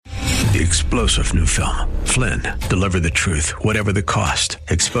the explosive new film, Flynn, Deliver the Truth, Whatever the Cost,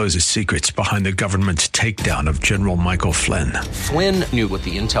 exposes secrets behind the government's takedown of General Michael Flynn. Flynn knew what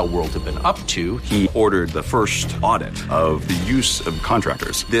the intel world had been up to. He ordered the first audit of the use of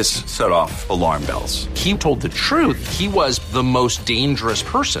contractors. This set off alarm bells. He told the truth. He was the most dangerous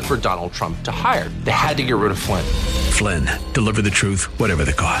person for Donald Trump to hire. They had to get rid of Flynn. Flynn, Deliver the Truth, Whatever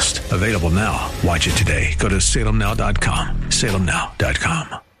the Cost. Available now. Watch it today. Go to salemnow.com.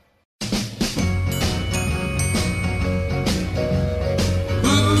 salemnow.com.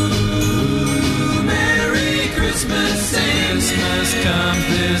 Ooh, Merry Christmas, Christmas comes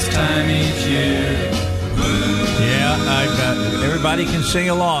this time each year. Yeah, I've got everybody can sing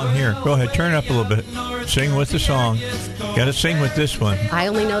along. Here, go ahead, turn it up a little bit. Sing with the song. Got to sing with this one. I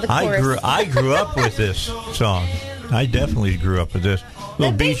only know the chorus. I grew up with this song. I definitely grew up with this.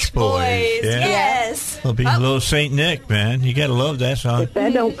 Little Beach Boys. Yeah. Yes. Little Saint Nick, man. You got to love that song. If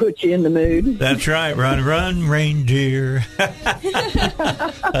that don't put you in the mood. That's right. Run, run, reindeer.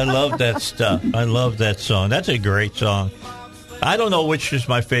 I love that stuff. I love that song. That's a great song. I don't know which is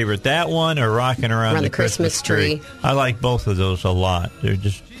my favorite, that one or Rocking Around the Christmas Tree. I like both of those a lot. They're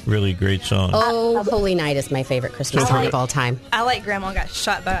just really great songs. Oh, Holy Night is my favorite Christmas song of all time. I like Grandma got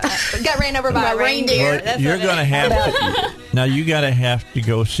ran over by a reindeer. Well, you're going to have to. Now, you got to have to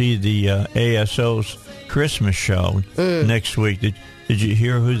go see the ASO's Christmas show next week. Did you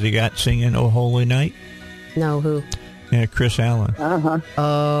hear who they got singing Oh Holy Night? No, who? Yeah, Chris Allen.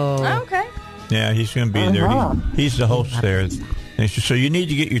 Oh. Okay. Yeah, he's going to be there. He's the host there. So you need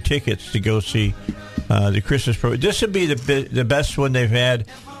to get your tickets to go see the Christmas program. This would be the best one they've had.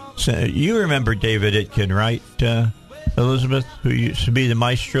 So, you remember David Itkin, right, Elizabeth, who used to be the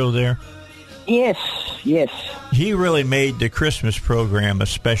maestro there? Yes. He really made the Christmas program a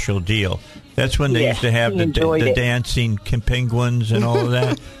special deal. That's when they used to have the dancing penguins and all of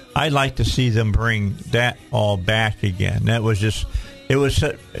that. I'd like to see them bring that all back again. That was just... They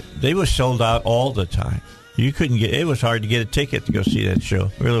were sold out all the time. You couldn't get. It was hard to get a ticket to go see that show.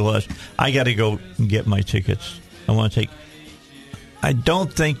 It really was. I got to go and get my tickets. I want to take. I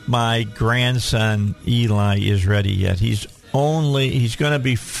don't think my grandson Eli is ready yet. He's going to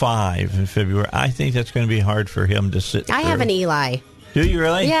be 5 in February. I think that's going to be hard for him to sit. I have an Eli. Do you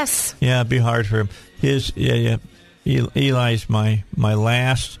really? Yes. Yeah, it'd be hard for him. Eli's my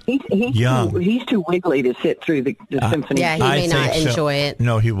last young. He's too wiggly to sit through the symphony. Yeah, he may not enjoy it.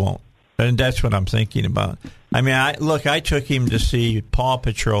 No, he won't. And that's what I'm thinking about. I mean, I took him to see Paw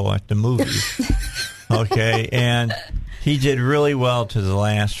Patrol at the movies. Okay, and he did really well to the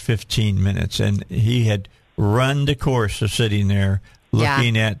last 15 minutes, and he had run the course of sitting there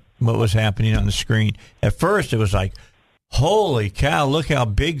looking at what was happening on the screen. At first, it was like, holy cow, look how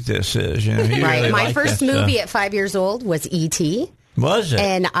big this is. You know, right. Really My first movie at 5 years old was E.T. Was it?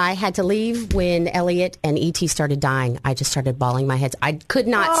 And I had to leave when Elliot and E.T. started dying. I just started bawling my head. I could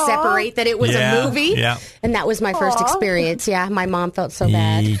not separate that it was a movie. Yeah. And that was my first experience. Yeah, my mom felt so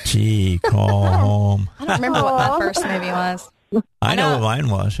bad. E.T. call home. I don't remember what my first movie was. I know what mine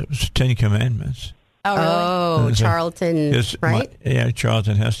was. It was 10 Commandments. Oh, really? Oh, Charlton, right?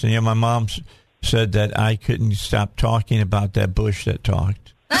 Charlton Heston. Yeah, my mom said that I couldn't stop talking about that bush that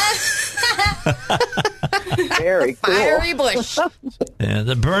talked. Very cool. Fiery bush. Yeah,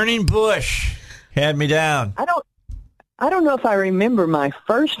 the burning bush had me down. I don't know if I remember my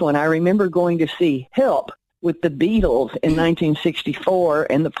first one. I remember going to see Help with the Beatles in 1964,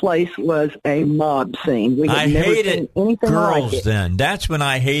 and the place was a mob scene. We had never seen anything girls like it. Then. That's when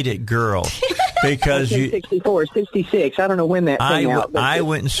I hated girls. Because 64, 66. I don't know when that came out. I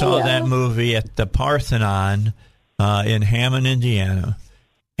went and saw that movie at the Parthenon in Hammond, Indiana,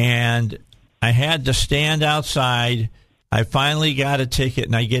 and I had to stand outside. I finally got a ticket,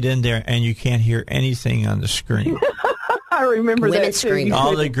 and I get in there, and you can't hear anything on the screen. I remember that screaming.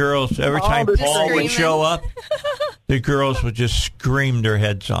 All the girls, every time Paul would show up, the girls would just scream their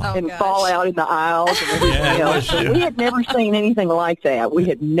heads off. And fall out in the aisles and everything else. We had never seen anything like that. We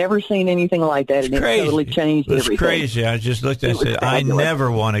had never seen anything like that, and it totally changed everything. It was crazy. I just looked at it and said, I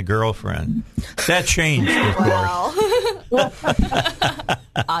never want a girlfriend. That changed, of course.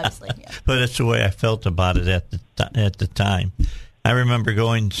 Obviously, yeah. But that's the way I felt about it at the time. I remember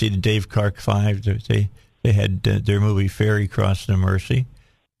going to see the Dave Clark Five. They had their movie Ferry Cross the Mercy.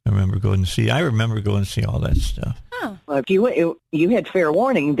 I remember going to see all that stuff. Oh. Well, if you had fair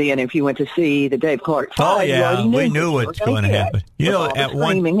warning then if you went to see the Dave Clark Five. Oh yeah, we knew what's going to happen. You know, at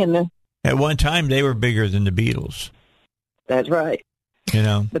one time they were bigger than the Beatles. That's right. You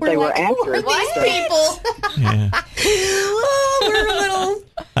know, but they were after these people. Yeah. we're a little.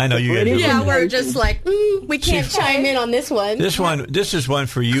 I know you guys. Yeah, we're just like we can't chime in on this one. This is one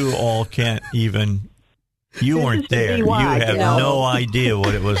for you all. Can't even. You weren't there. You have no idea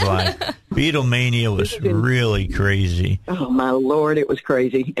what it was like. Beatlemania was really crazy. Oh my Lord, it was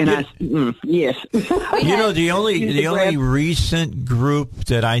crazy. And yes. You know, the only recent group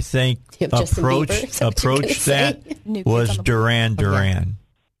that I think approached that was Duran Duran.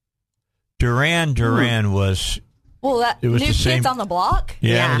 Duran Duran was. Well, it was New the same. Kids on the Block.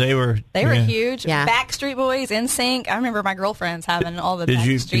 Yeah, they were huge. Yeah. Backstreet Boys, NSYNC. I remember my girlfriends having all the. Did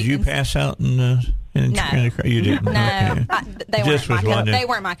you pass out in the? No, you didn't. No, okay. They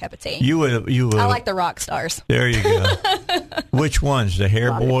weren't my cup of tea. You would. I like the rock stars. There you go. Which ones? The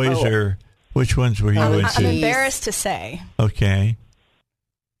Hair Boys or which ones were you into? I'm embarrassed to say. Okay.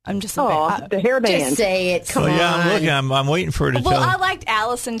 I'm just the hair band. Just say it. Come on. Yeah, I'm looking. I'm waiting for her to tell. Well, I liked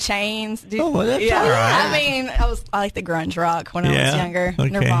Alice in Chains. That's all right. I mean, I liked the grunge rock when I was younger. Okay.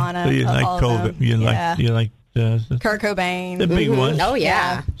 Nirvana. So you like COVID? You like Kurt Cobain. The big ones. Oh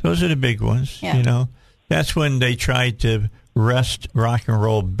yeah. Those are the big ones. Yeah. You know, that's when they tried to wrest rock and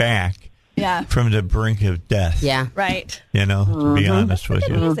roll back. Yeah. From the brink of death. Yeah. Right. You know, to be honest with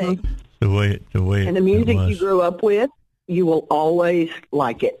you, the way and the music you grew up with. You will always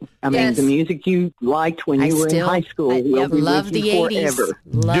like it. I mean, the music you liked when you were in high school will be love the 80s.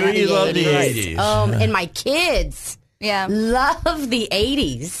 Do you love the 80s? And my kids love the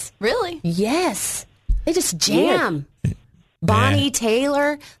 80s. Really? Yes. They just jam. Yes. Bonnie,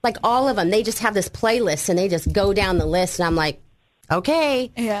 Taylor, like all of them. They just have this playlist, and they just go down the list, and I'm like, okay,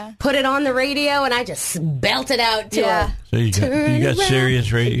 put it on the radio, and I just belt it out to her. So you got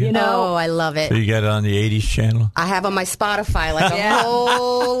Sirius Radio? You know, I love it. So you got it on the 80s channel? I have on my Spotify like a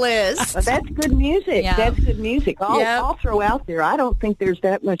whole list. Well, that's good music. Yeah. That's good music. I'll throw out there, I don't think there's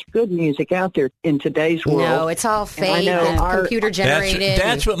that much good music out there in today's world. No, it's all fake and computer-generated.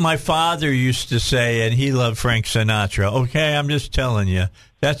 That's what my father used to say, and he loved Frank Sinatra. Okay, I'm just telling you.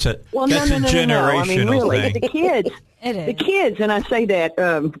 That's a generational I mean, really, thing. The kids. It is. The kids, and I say that,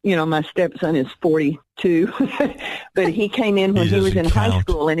 my stepson is 42, but he came in when he was in high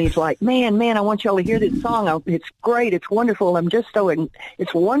school, and he's like, man, I want y'all to hear this song. It's great. It's wonderful.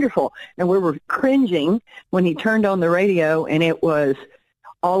 It's wonderful. And we were cringing when he turned on the radio, and it was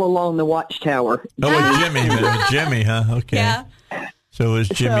All Along the Watchtower. Oh, it was Jimmy, huh? Okay. Yeah. So it was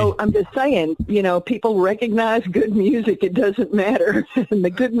Jimmy. So I'm just saying, people recognize good music. It doesn't matter. And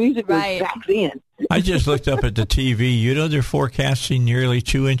the good music was back then. I just looked up at the TV. You know they're forecasting nearly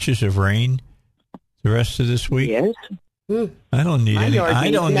 2 inches of rain the rest of this week? Yes. I don't need any. I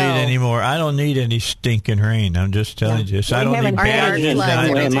don't need any more. I don't need any stinking rain. I'm just telling you this. I don't need badges. I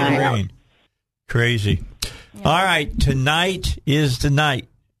don't need rain. Crazy. Yeah. All right. Tonight is the night.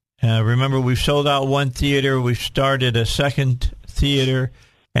 Remember, we've sold out one theater. We've started a second theater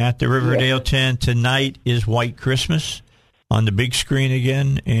at the Riverdale 10. Tonight is White Christmas on the big screen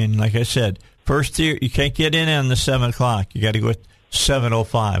again. And like I said, first theater, you can't get in on the 7 o'clock. You got to go at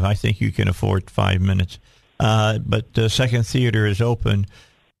 7:05. I think you can afford 5 minutes. But the second theater is open.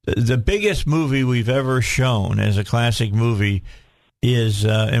 The biggest movie we've ever shown as a classic movie is,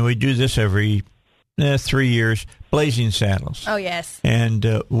 and we do this every 3 years, Blazing Saddles. Oh, yes.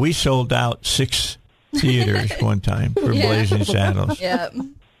 And we sold out 6 theaters one time for Blazing Saddles. Yep.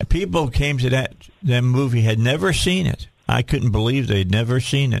 People came to that movie, had never seen it. I couldn't believe they'd never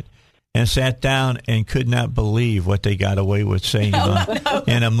seen it, and sat down and could not believe what they got away with saying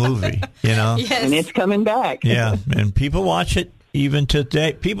in a movie, Yes. And it's coming back. Yeah, and people watch it even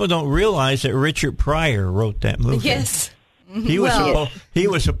today. People don't realize that Richard Pryor wrote that movie. Yes. He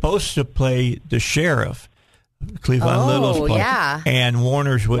was supposed to play the sheriff, Cleavon Little's play. Yeah. And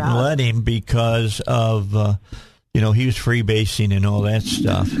Warner's wouldn't let him because of, he was freebasing and all that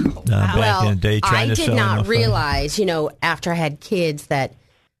stuff back in the day. Trying to sell I did not realize, after I had kids, that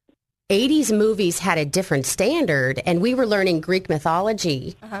 80s movies had a different standard, and we were learning Greek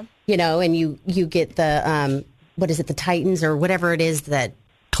mythology, and you get the, the Titans or whatever it is that...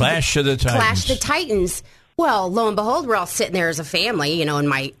 Clash of the Titans. Clash the Titans. Well, lo and behold, we're all sitting there as a family, and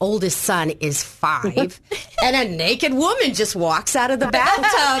my oldest son is 5, and a naked woman just walks out of the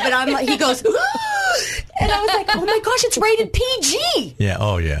bathtub, and I'm like, he goes, and I was like, oh my gosh, it's rated PG. Yeah,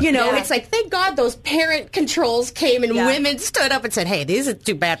 oh yeah. It's like, thank God those parent controls came and women stood up and said, hey, this is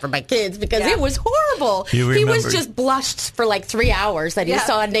too bad for my kids, because it was horrible. He was just blushed for like 3 hours that he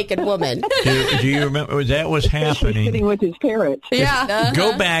saw a naked woman. Do you remember that was happening? Sitting with his parents. Yeah.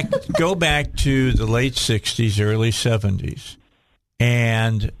 Go back to the late 60s, early 70s,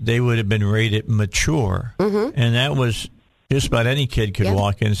 and they would have been rated mature, and that was just about any kid could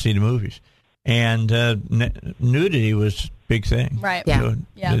walk in and see the movies. And nudity was big thing. Right. Yeah.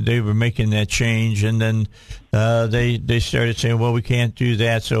 So they were making that change, and then they started saying, well, we can't do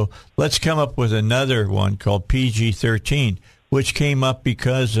that, so let's come up with another one called PG-13, which came up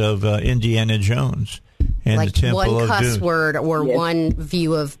because of Indiana Jones and like the Temple one of cuss Doom. word or one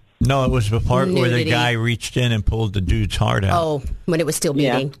view of No, it was the part where the nudity. guy reached in and pulled the dude's heart out. Oh, when it was still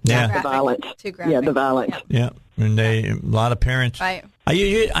beating. Yeah. The violence. Too graphic. Yeah, the violence. Yeah, and a lot of parents. Right.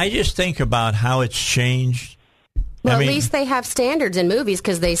 I just think about how it's changed. Well, I mean, at least they have standards in movies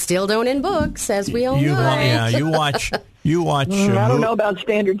because they still don't in books, as we all know. You watch. I don't know about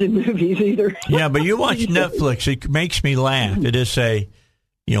standards in movies either. Yeah, but you watch Netflix. It makes me laugh. It is say,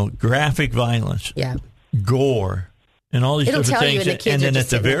 graphic violence, gore, and all these It'll different tell you things. and the kids And are then at just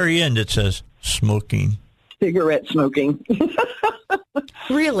the sitting there. very end, it says smoking. Cigarette smoking.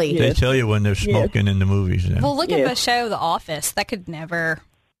 Really? They tell you when they're smoking in the movies now. Well, look at the show The Office. They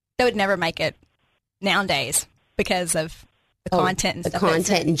would never make it nowadays because of the content and the stuff.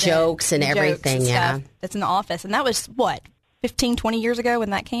 content and jokes and everything, stuff that's in The Office. And that was, 15, 20 years ago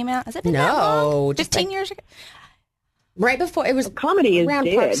when that came out? Has it been that No, long? just 15 years ago? Right before it was Comedy is around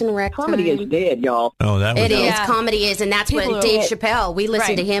dead. Parks and Rec Comedy time. is dead, y'all. Oh, that was It is. Yeah. Comedy is, and that's People what are- Dave Chappelle, we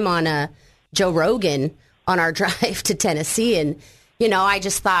listened to Right. him on Joe Rogan on our drive to Tennessee, and I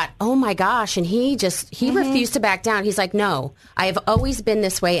just thought, oh my gosh, and he refused to back down. He's like, no, I have always been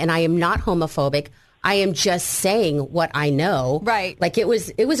this way, and I am not homophobic. I am just saying what I know. Right. Like it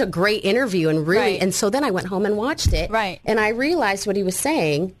was a great interview, and really, Right. and so then I went home and watched it. Right. And I realized what he was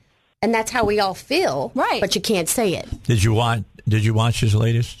saying, and that's how we all feel. Right. But you can't say it. Did you watch his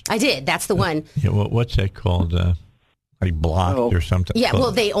latest? I did. That's the one. Yeah, what's that called? Like Blocked or something? Yeah,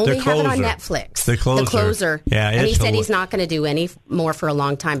 well, they only The have it on Closer. Netflix. The Closer. Yeah, and he it's said he's not going to do any more for a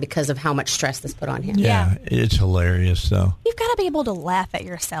long time because of how much stress this put on him. Yeah, it's hilarious, though. You've got to be able to laugh at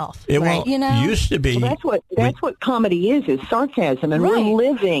yourself. It Right. used to be. Well, that's what comedy is sarcasm, and Right. we're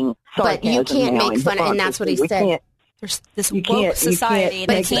living sarcasm But you can't now make in fun of, and that's what he democracy. said. We can't- There's this You woke can't- you society can't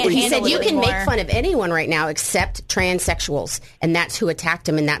that make can't it. He handle said you it can anymore. make fun of anyone right now except transsexuals, and that's who attacked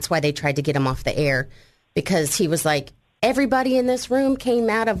him, and that's why they tried to get him off the air, because he was like, everybody in this room came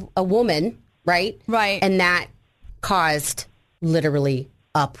out of a woman, right? Right. And that caused literally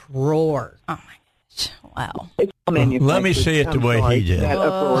uproar. Oh, my gosh. Wow. It's all manufactured. Let me say it the I'm way sorry. he did. That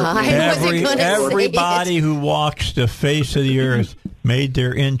uproar. I wasn't gonna say Everybody it. who walks the face of the earth made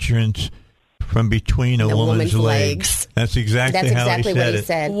their entrance from between a woman's legs. That's exactly That's how exactly he said what he it.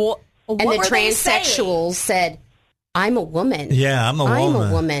 said. What And the were they saying? transsexuals said, I'm a woman. Yeah, I'm a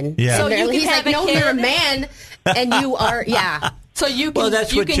woman. Yeah. So you he's can like, have a no, you're a kid? man, and you are, yeah. So you can, Well,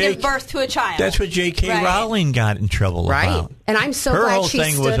 that's what give Jake- birth to a child. That's what J.K. Right. Rowling got in trouble Right. about. And I'm so Her glad whole she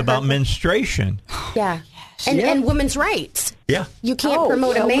thing stood was about her- menstruation. Yeah. And women's rights. Yeah. You can't Oh,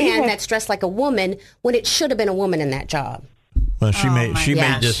 promote well, a we man have- that's dressed like a woman when it should have been a woman in that job. Well, she made my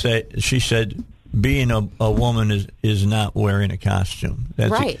made this say. She said, "Being a woman is not wearing a costume."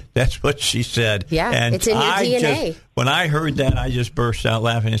 That's Right. That's what she said. Yeah, and it's in your I DNA. Just, when I heard that, I just burst out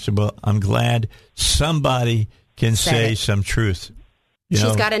laughing. I said, "Well, I'm glad somebody can Said say it. some truth." You She's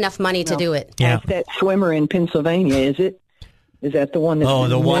know? got enough money to do it. Yeah. That's that swimmer in Pennsylvania, is it? Is that the one that's... Oh,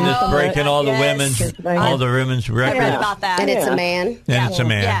 the one that's No, breaking all the yes. women's I read records. about that. And it's Yeah. a man. And it's a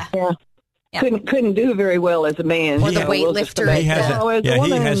man. Yeah. Yeah. Yeah. Couldn't do very well as a man. Or the You know, we'll just weightlifter. say, He hasn't. "Oh, as a Yeah,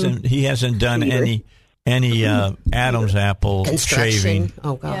 woman." he hasn't done Either. any Adam's apple Construction. shaving.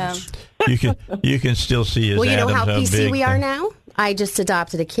 Oh, gosh. You can still see his Well, you know Adam's how PC big we are thing. now? I just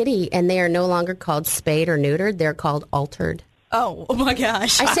adopted a kitty, and they are no longer called spayed or neutered. They're called altered. Oh my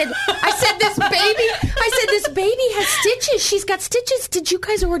gosh. I said, this baby has stitches. She's got stitches. Did you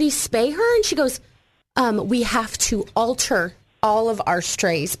guys already spay her? And she goes, we have to alter all of our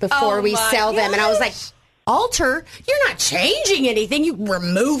strays before Oh we my sell them. And I was like, gosh. alter? You're not changing anything. You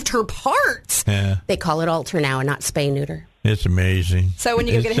removed her parts. Yeah. They call it alter now and not spay neuter. It's amazing. So when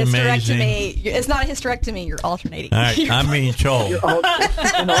you go get a It's amazing. hysterectomy, it's not a hysterectomy, you're alternating. All right, I'm being told.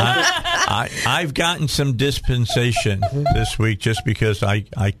 I've gotten some dispensation this week just because I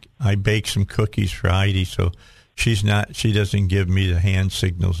baked some cookies for Heidi, so she doesn't give me the hand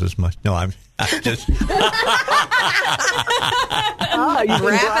signals as much. No, I'm just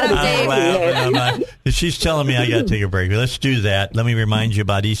Wrap it up, Dave. I'm like, she's telling me I got to take a break. Let's do that. Let me remind you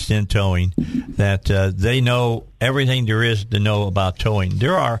about East End Towing, that they know everything there is to know about towing.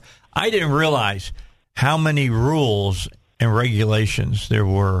 I didn't realize how many rules and regulations there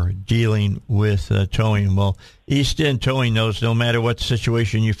were dealing with towing. Well, East End Towing knows no matter what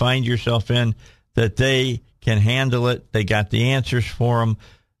situation you find yourself in, that they can handle it. They got the answers for them.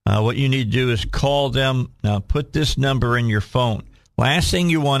 What you need to do is call them. Now, put this number in your phone. Last thing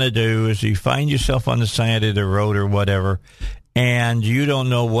you want to do is you find yourself on the side of the road or whatever, and you don't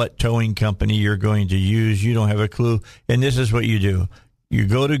know what towing company you're going to use. You don't have a clue. And this is what you do. You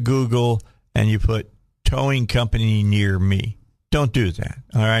go to Google and you put towing company near me. Don't do that,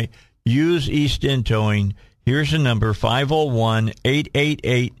 all right? Use East End Towing. Here's the number,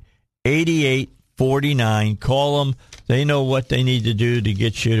 501-888-8849. Call them. They know what they need to do to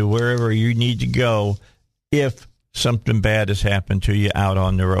get you to wherever you need to go if something bad has happened to you out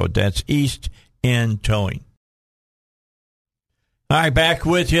on the road. That's East End Towing. All right, back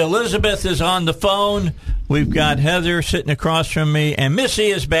with you. Elizabeth is on the phone. We've got Heather sitting across from me, and Missy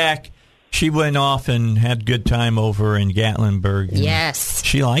is back. She went off and had a good time over in Gatlinburg. Yes.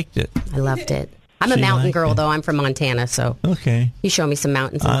 She liked it. I loved it. I'm a mountain girl, though. I'm from Montana, so okay. You show me some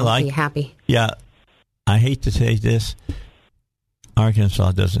mountains and I'll be happy. Yeah. I hate to say this.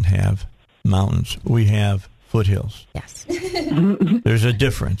 Arkansas doesn't have mountains. We have foothills. Yes. There's a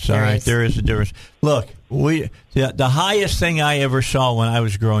difference, all right? There is a difference. Look, the highest thing I ever saw when I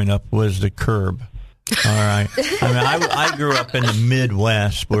was growing up was the curb. All right. I mean, I grew up in the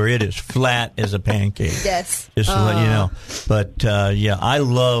Midwest where it is flat as a pancake. Yes. Just to let you know. But, yeah, I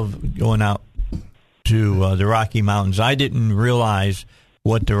love going out to the Rocky Mountains. I didn't realize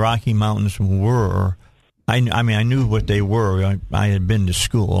what the Rocky Mountains were. I mean, I knew what they were. I had been to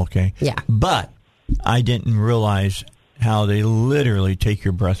school, okay? Yeah. But I didn't realize how they literally take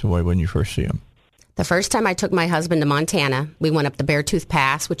your breath away when you first see them. The first time I took my husband to Montana, we went up the Beartooth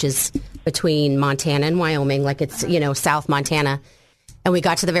Pass, which is between Montana and Wyoming, like it's, South Montana. And we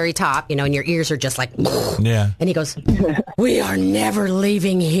got to the very top, and your ears are just like, yeah. And he goes, we are never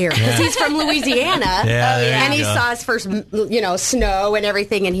leaving here. Because he's from Louisiana. And he saw his first, snow and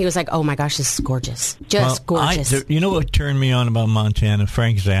everything. And he was like, oh my gosh, this is gorgeous. Just gorgeous. You know what turned me on about Montana?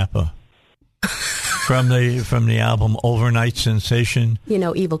 Frank Zappa. From the album Overnight Sensation.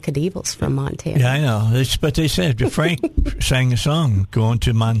 Evil Knievel's from Montana. Yeah, I know. But they said Frank sang a song, going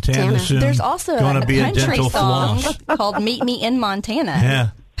to Montana soon. There's also a country song called Meet Me in Montana.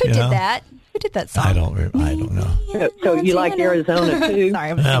 Yeah. Who did that? Who did that song? I don't know. So you like Arizona, too?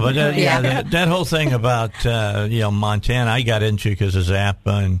 Sorry. That whole thing about, Montana, I got into because of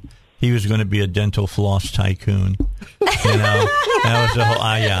Zappa, and he was going to be a dental floss tycoon. That was the whole.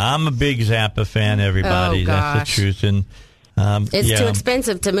 I'm a big Zappa fan. Everybody, that's the truth. And it's too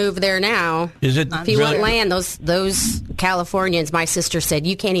expensive to move there now. Is it? If you want land, those Californians. My sister said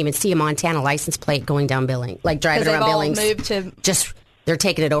you can't even see a Montana license plate going down Billings, like driving around Billings. Moved to they're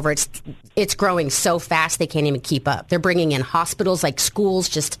taking it over. It's growing so fast they can't even keep up. They're bringing in hospitals, like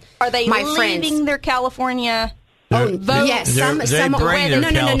schools. Are they leaving their California? Yes, some.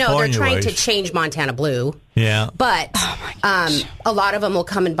 No. They're trying to change Montana blue. Yeah, but a lot of them will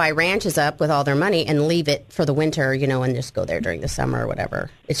come and buy ranches up with all their money and leave it for the winter, and just go there during the summer or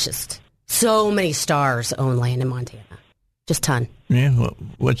whatever. It's just so many stars own land in Montana, just ton. Yeah,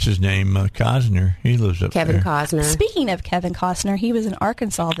 what's his name? Costner. He lives up Kevin there. Costner. Speaking of Kevin Costner, he was in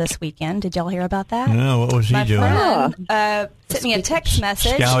Arkansas this weekend. Did y'all hear about that? No, what was he doing? My friend sent me a text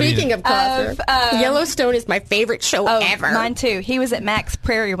message. Speaking of Costner, Yellowstone is my favorite show ever. Mine too. He was at Max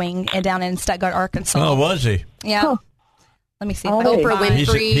Prairie Wing down in Stuttgart, Arkansas. Oh, was he? Yeah. Oh. Let me see. If Oprah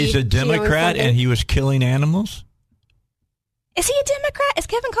Winfrey. He's a Democrat, and he was killing animals? Is he a Democrat? Is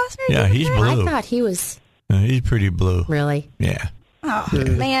Kevin Costner a Democrat? He's blue. I thought he was. He's pretty blue. Really? Yeah. Oh,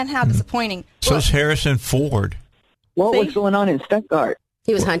 man, how disappointing. So is Harrison Ford. What was going on in Stuttgart?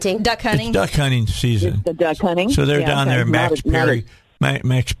 He was hunting. Duck hunting. It's duck hunting season. It's the duck hunting? So they're down there, Max Perry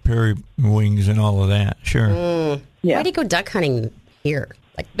wings and all of that. Sure. Yeah. Why do you go duck hunting here?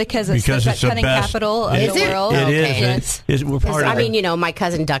 Because it's the duck hunting capital of the world. It is. Yes. We're part of it. My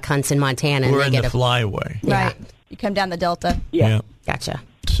cousin duck hunts in Montana. We're and in the flyway. Yeah. Right. You come down the Delta. Yeah. Gotcha.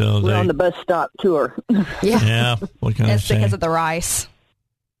 So we're on the bus stop tour. Yeah. What can I say? Because of the rice.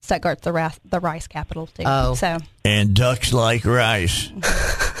 Stuttgart's the rice capital, too. Oh. So. And ducks like rice.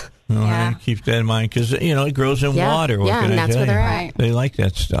 Right, keep that in mind because, it grows in water. What can and I that's tell where you? they're at. They like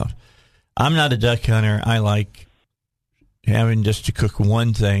that stuff. I'm not a duck hunter. I like having just to cook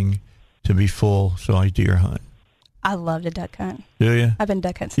one thing to be full, so I deer hunt. I love to duck hunt. Do you? I've been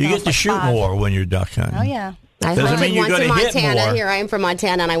duck hunting. You get to shoot more when you're duck hunting. Oh, yeah. I hunted once in Montana. Here I am from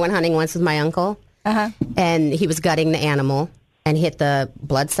Montana, and I went hunting once with my uncle. And he was gutting the animal and hit the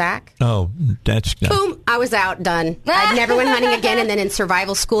blood sac. Oh, that's good. Boom! I was out, done. I never went hunting again. And then in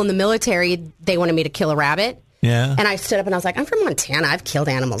survival school in the military, they wanted me to kill a rabbit. Yeah. And I stood up and I was like, I'm from Montana. I've killed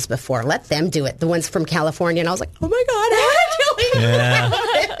animals before. Let them do it. The ones from California. And I was like, oh my God, I want to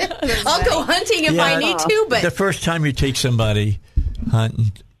kill you. I'll go hunting if I need to. But the first time you take somebody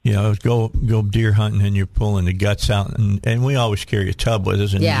hunting, go deer hunting and you're pulling the guts out, and we always carry a tub with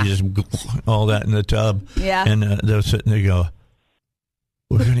us, and you just all that in the tub. Yeah. And they'll sit and they go,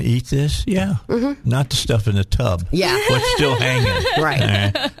 "We're going to eat this?" Yeah. Mm-hmm. Not the stuff in the tub. Yeah. What's still hanging.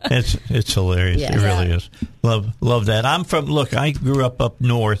 Right. It's hilarious. Yeah. It really is. Love that. I grew up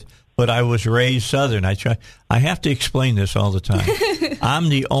north, but I was raised Southern. I have to explain this all the time. I'm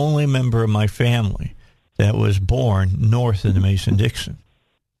the only member of my family that was born north of the Mason-Dixon.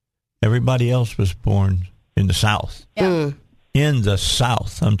 Everybody else was born in the South. Yeah. In the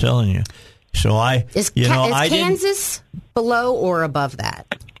South, I'm telling you. So is Kansas below or above that?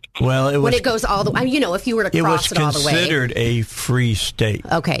 Well, it goes all the way. If you were to cross it all the way. It was considered a free state.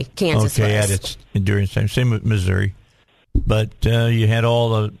 Okay, Kansas was. At its endurance time. Same with Missouri. But you had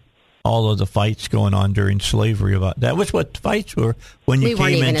all of the fights going on during slavery about that. Was what fights were when you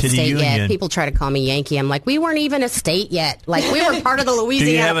came into the Union. Yet. People try to call me Yankee. I'm like, we weren't even a state yet. Like, we were part of the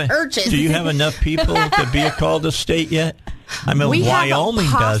Louisiana Purchase. Do you have enough people to be called a state yet? I mean, Wyoming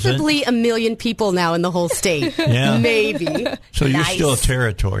have doesn't. Possibly 1 million people now in the whole state. Yeah. Maybe. So you're still a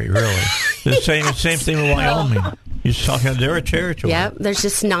territory, really. The same thing with Wyoming. You're talking, they're a territory. Yeah, there's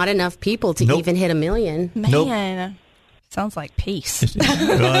just not enough people to even hit 1 million. Man. Sounds like peace.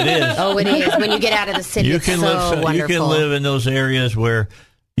 Well, it is. Oh, it is. When you get out of the city, it's so wonderful. You can live in those areas where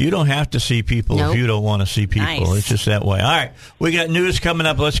you don't have to see people if you don't want to see people. Nice. It's just that way. All right. We got news coming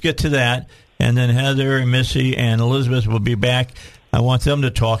up. Let's get to that. And then Heather and Missy and Elizabeth will be back. I want them to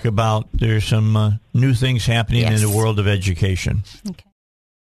talk about there's some new things happening in the world of education. Okay.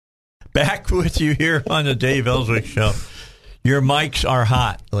 Back with you here on the Dave Elswick Show. Your mics are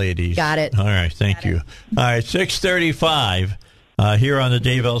hot, ladies. Got it. All right, thank you. All right, 6:35 here on the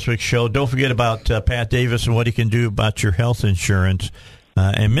Dave Elswick Show. Don't forget about Pat Davis and what he can do about your health insurance.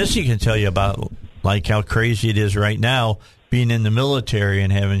 And Missy can tell you about how crazy it is right now being in the military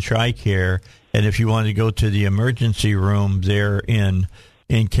and having TRICARE. And if you want to go to the emergency room there in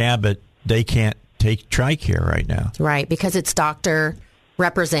Cabot, they can't take TRICARE right now. Right, because it's doctor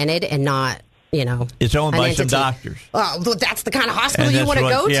represented and not... it's owned by some doctors. Oh, that's the kind of hospital you want to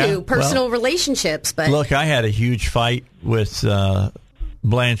go to. Personal relationships. But look, I had a huge fight with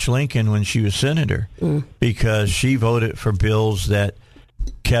Blanche Lincoln when she was senator because she voted for bills that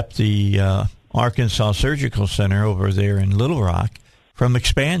kept the Arkansas Surgical Center over there in Little Rock from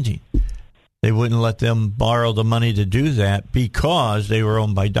expanding. They wouldn't let them borrow the money to do that because they were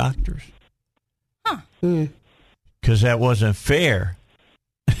owned by doctors. Huh. Because that wasn't fair.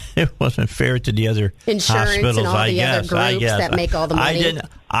 It wasn't fair to the other insurance hospitals, and all the other groups that make all the money.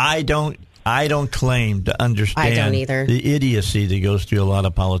 I don't claim to understand the idiocy that goes through a lot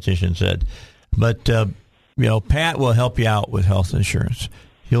of politicians' head. But Pat will help you out with health insurance.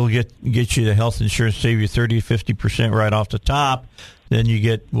 He'll get you the health insurance, save you 30-50% right off the top. Then you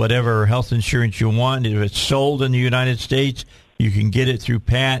get whatever health insurance you want. If it's sold in the United States, you can get it through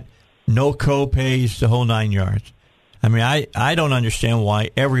Pat. No co-pays, the whole 9 yards. I mean, I don't understand why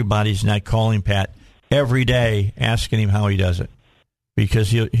everybody's not calling Pat every day asking him how he does it.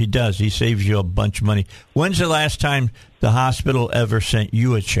 Because he does. He saves you a bunch of money. When's the last time the hospital ever sent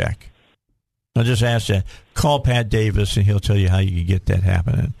you a check? I'll just ask that. Call Pat Davis, and he'll tell you how you can get that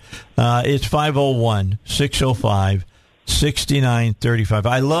happening. It's 501-605-6935.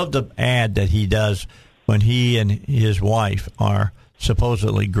 I love the ad that he does when he and his wife are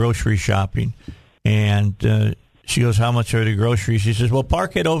supposedly grocery shopping. And she goes, how much are the groceries? He says, well,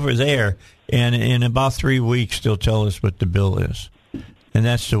 park it over there, and in about 3 weeks, they'll tell us what the bill is. And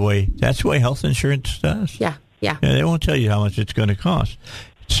that's the way health insurance does. Yeah. They won't tell you how much it's going to cost.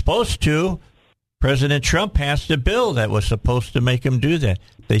 It's supposed to. President Trump passed a bill that was supposed to make them do that.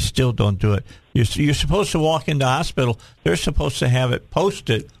 They still don't do it. You're supposed to walk into the hospital. They're supposed to have it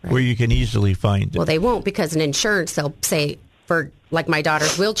posted where you can easily find it. Well, they won't, because in insurance, they'll say, for like my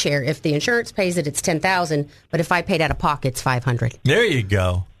daughter's wheelchair, if the insurance pays it, it's $10,000. But if I paid out of pocket, it's $500. There you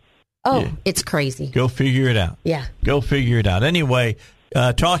go. Oh, yeah. It's crazy. Go figure it out. Yeah. Go figure it out. Anyway,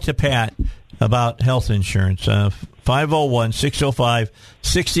 talk to Pat about health insurance.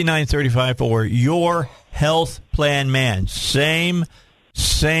 501-605-6935 or Your Health Plan Man. Same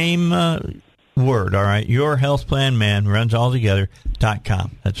word, all right? Your Health Plan Man runs all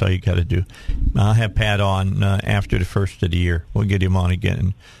together.com. That's all you got to do. I'll have Pat on after the first of the year. We'll get him on again,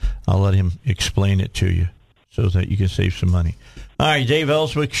 and I'll let him explain it to you so that you can save some money. All right, Dave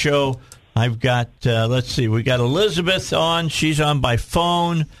Elswick Show. I've got, let's see, we got Elizabeth on. She's on by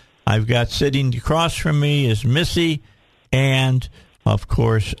phone. I've got sitting across from me is Missy, and, of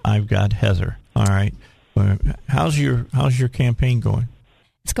course, I've got Heather. All right. How's your campaign going?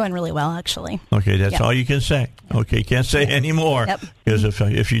 It's going really well, actually. Okay, that's all you can say. Okay, can't say any more. Because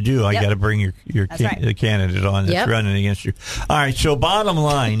if you do, I got to bring the candidate on that's running against you. All right, so bottom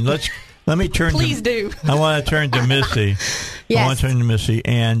line, let me turn. Please do. I want to turn to Missy. Yes. I want to turn to Missy,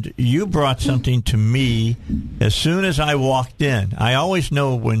 and you brought something to me as soon as I walked in. I always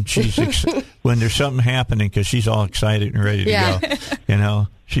know when she's when there's something happening because she's all excited and ready to go. You know,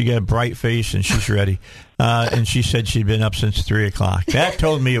 she got a bright face and she's ready. And she said she'd been up since 3:00. That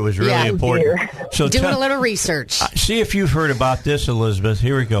told me it was really important. So doing a little research. See if you've heard about this, Elizabeth.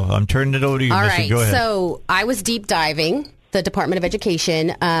 Here we go. I'm turning it over to you, All Missy. right. Go ahead. So I was deep diving the Department of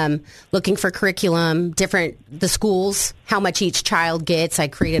Education, looking for curriculum, the schools, how much each child gets. I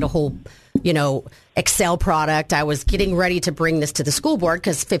created a whole, Excel product. I was getting ready to bring this to the school board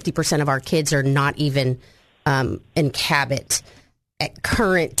because 50% of our kids are not even in Cabot at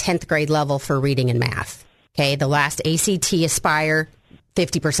current 10th grade level for reading and math. Okay, the last ACT Aspire,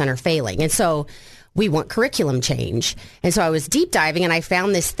 50% are failing. And so we want curriculum change. And so I was deep diving and I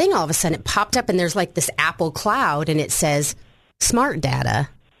found this thing all of a sudden. It popped up and there's like this Apple cloud and it says smart data.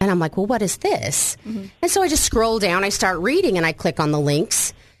 And I'm like, well, what is this? Mm-hmm. And so I just scroll down, I start reading and I click on the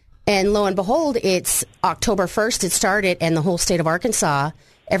links. And lo and behold, it's October 1st it started and the whole state of Arkansas,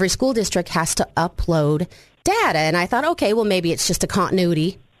 every school district has to upload data. And I thought, okay, well, maybe it's just a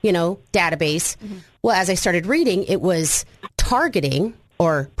continuity, database. Mm-hmm. Well, as I started reading, it was targeting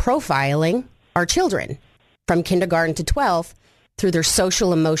or profiling our children from kindergarten to 12th through their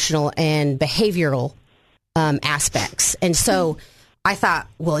social, emotional, and behavioral aspects. And so I thought,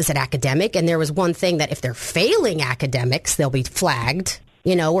 well, is it academic? And there was one thing that if they're failing academics, they'll be flagged,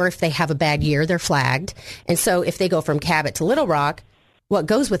 or if they have a bad year, they're flagged. And so if they go from Cabot to Little Rock, what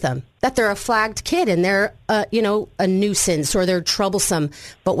goes with them? That they're a flagged kid and they're, a nuisance or they're troublesome.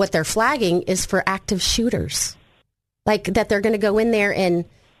 But what they're flagging is for active shooters. Like that they're going to go in there and,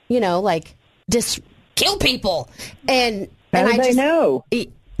 just kill people. And how do they know?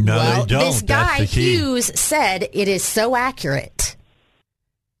 No, they don't. This guy, Hughes, said it is so accurate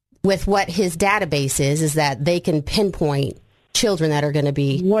with what his database is that they can pinpoint children that are going to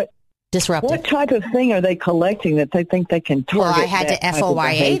be disruptive. What type of thing are they collecting that they think they can target? Well, I had to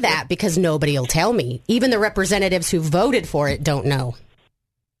FOIA that because nobody will tell me. Even the representatives who voted for it don't know.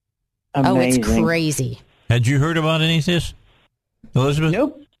 Amazing. Oh, it's crazy. Had you heard about any of this, Elizabeth?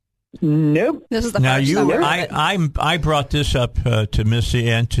 Nope. This is the first time. I brought this up to Missy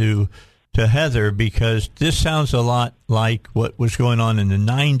and to Heather because this sounds a lot like what was going on in the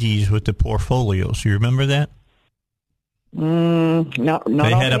 90s with the portfolios. You remember that? Not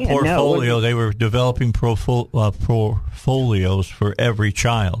they had a portfolio. They were developing portfolios for every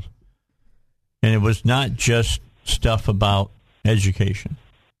child. And it was not just stuff about education.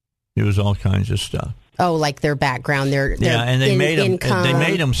 It was all kinds of stuff. Oh, like their background, their and they made them. They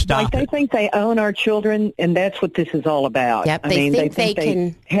made them stop. Like they think they own our children, and that's what this is all about. Yep, they think they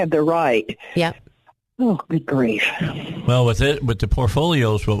can have the right. Yep. Oh, good grief! Well, with the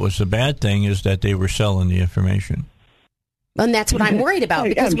portfolios, what was the bad thing is that they were selling the information. And that's what I'm worried about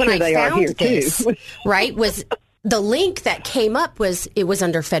because when I found this, right, was the link that came up was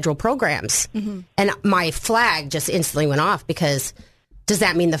under federal programs, and my flag just instantly went off because. Does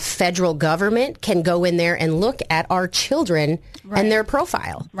that mean the federal government can go in there and look at our children and their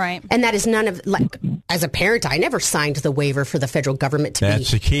profile? Right. And that is none of, as a parent, I never signed the waiver for the federal government to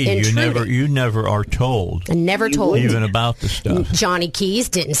That's the key. You never are told. And never told. Even about the stuff. Johnny Keys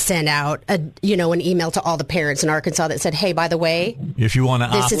didn't send out an email to all the parents in Arkansas that said, hey, by the way, if you want to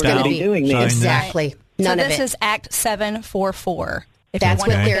opt out, doing this. Exactly. None of it. So this is Act 744. That's what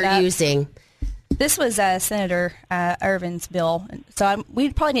they're using. This was Senator Irvin's bill, so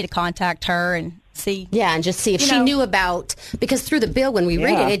we'd probably need to contact her and see. Yeah, and just see if she knew about, because through the bill, when we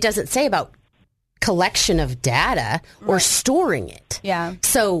read it, it doesn't say about collection of data or storing it. Yeah.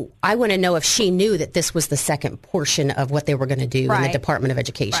 So I want to know if she knew that this was the second portion of what they were going to do in the Department of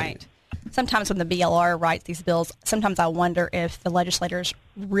Education. Right. Sometimes when the BLR writes these bills, sometimes I wonder if the legislators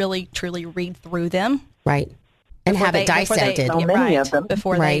really, truly read through them. Right. And have it dissected.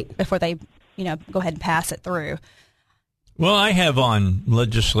 Before they go ahead and pass it through. Well, I have on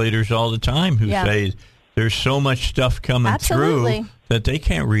legislators all the time who say there's so much stuff coming through that they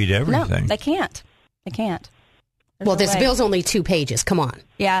can't read everything. No, they can't. Well, this bill's only 2 pages. Come on.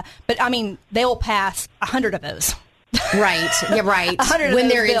 Yeah, but I mean, they will pass 100 of those. Right. Yeah, right. 100 when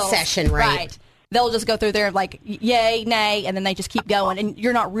they're bills. In session, right? They'll just go through there like, yay, nay, and then they just keep going. And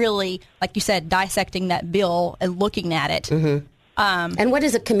you're not really, like you said, dissecting that bill and looking at it. Mm-hmm. And what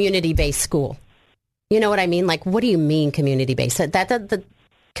is a community-based school? You know what I mean? Like, what do you mean community-based? That the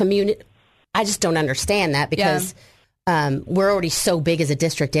community, I just don't understand that because we're already so big as a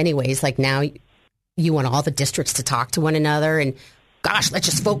district anyways. Like now you want all the districts to talk to one another and gosh, let's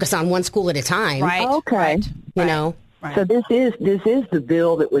just focus on one school at a time. Right. Okay. Right. You know? Right. So this is the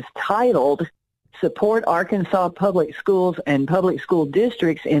bill that was titled Support Arkansas Public Schools and Public School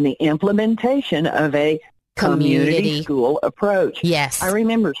Districts in the Implementation of a Community School Approach. Yes. I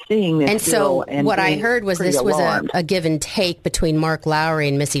remember seeing this and bill. So what I heard was this was a give and take between Mark Lowry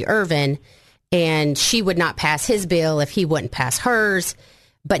and Missy Irvin, and she would not pass his bill if he wouldn't pass hers.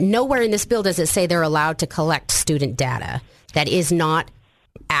 But nowhere in this bill does it say they're allowed to collect student data that is not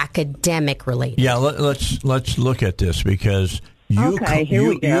academic related. Yeah, let's look at this because you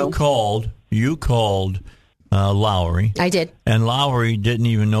called Lowry. I did. And Lowry didn't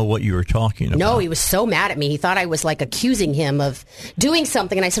even know what you were talking about. No, he was so mad at me. He thought I was like accusing him of doing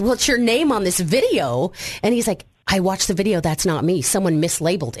something. And I said, well, it's your name on this video. And he's like, I watched the video. That's not me. Someone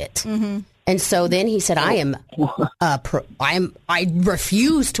mislabeled it. Mm-hmm. And so then he said, I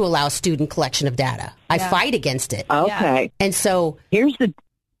refuse to allow student collection of data. I fight against it. Okay. Yeah. And so here's the...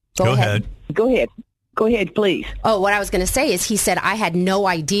 Go ahead. Go ahead, please. Oh, what I was going to say is he said, I had no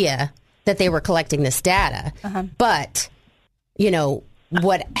idea that they were collecting this data. Uh-huh. But, you know,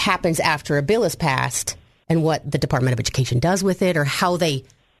 what happens after a bill is passed and what the Department of Education does with it or how they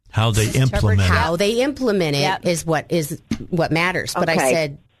implement it is what matters. But I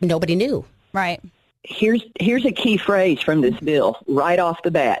said nobody knew. Right. Here's a key phrase from this bill right off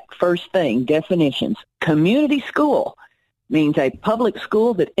the bat. First thing, definitions. Community school means a public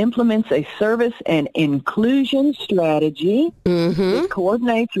school that implements a service and inclusion strategy that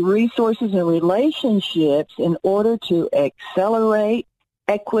coordinates resources and relationships in order to accelerate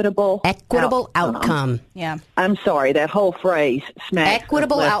equitable outcome. Yeah. I'm sorry, that whole phrase smacks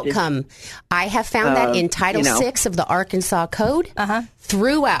equitable outcome. I have found that in Title VI of the Arkansas Code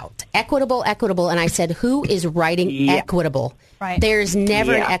throughout. Equitable, and I said, who is writing equitable? Right. There's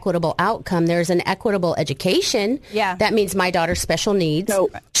never an equitable outcome. There's an equitable education. Yeah. That means my daughter's special needs.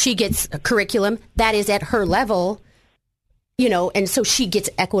 So, she gets a curriculum that is at her level, you know, and so she gets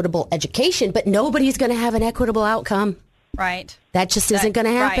equitable education, but nobody's going to have an equitable outcome. Right. That just isn't going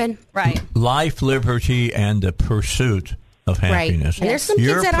to happen. Right. Life, liberty, and the pursuit of happiness. And there's some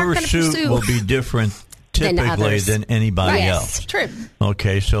kids that aren't going to pursue. Your pursuit will be different typically than anybody else. True.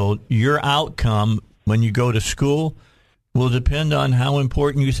 Okay, so your outcome when you go to school will depend on how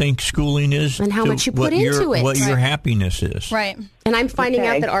important you think schooling is and how much you put into it. What your happiness is. Right. And I'm finding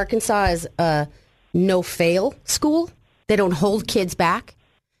out that Arkansas is a no-fail school. They don't hold kids back.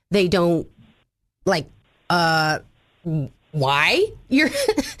 They don't, why? You're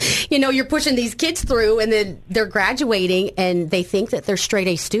pushing these kids through and then they're graduating and they think that they're straight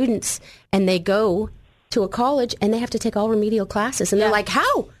A students and they go to a college and they have to take all remedial classes. And they're like,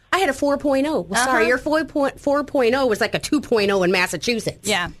 how? I had a 4.0. Well, sorry, your 4.0 was like a 2.0 in Massachusetts.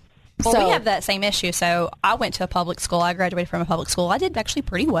 Yeah. Well, we have that same issue. So I went to a public school. I graduated from a public school. I did actually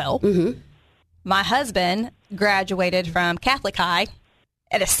pretty well. Mm-hmm. My husband graduated from Catholic High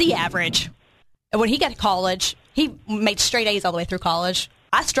at a C average. And when he got to college, he made straight A's all the way through college.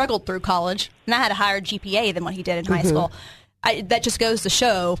 I struggled through college, and I had a higher GPA than what he did in high school. That just goes to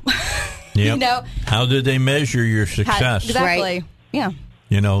show, you know. How did they measure your success? Exactly. Right. Yeah.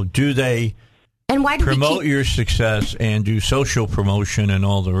 You know, do they promote your success and do social promotion and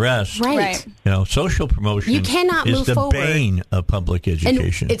all the rest? Right. You know, social promotion you cannot is move the forward. bane of public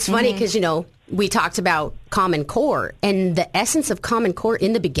education. And it's funny because, we talked about Common Core, and the essence of Common Core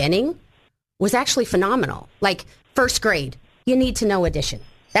in the beginning was actually phenomenal. Like first grade, you need to know addition.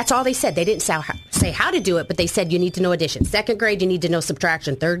 That's all they said. They didn't say how to do it, but they said you need to know addition. Second grade, you need to know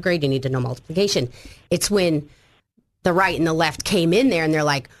subtraction. Third grade, you need to know multiplication. It's when the right and the left came in there and they're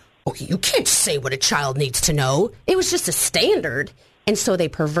like, oh, you can't say what a child needs to know. It was just a standard. And so they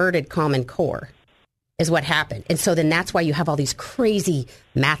perverted Common Core is what happened. And so then that's why you have all these crazy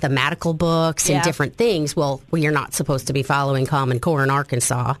mathematical books and different things. Well, you're not supposed to be following Common Core in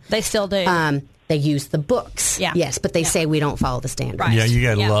Arkansas. They still do. They use the books. Yeah. Yes, but they say we don't follow the standards. Right. Yeah, you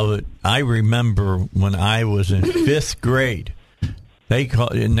got to love it. I remember when I was in fifth grade, they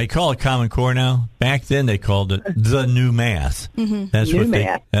call it Common Core now. Back then they called it the new math. Mm-hmm.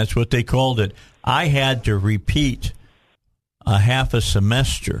 That's what they called it. I had to repeat a half a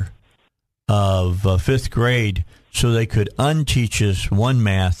semester of fifth grade so they could unteach us one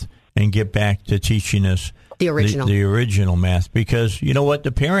math and get back to teaching us the original math. Because you know what?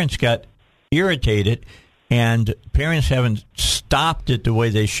 The parents got irritated, and parents haven't stopped it the way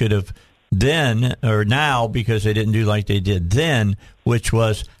they should have then or now, because they didn't do like they did then, which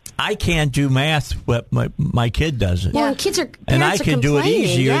was, I can't do math, but my kid does it. Well, and I can do it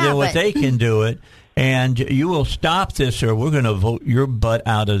easier than what they can do it. And you will stop this, or we're going to vote your butt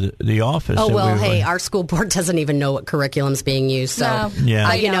out of the office. Oh, well, hey, our school board doesn't even know what curriculum's being used. So,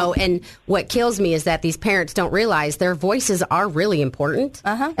 and what kills me is that these parents don't realize their voices are really important.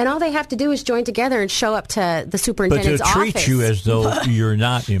 And all they have to do is join together and show up to the superintendent's office. But to treat you as though you're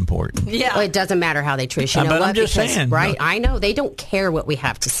not important. Well, it doesn't matter how they treat you. But I'm just saying. Right? I know. They don't care what we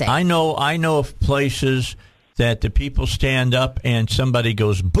have to say. I know of places that the people stand up and somebody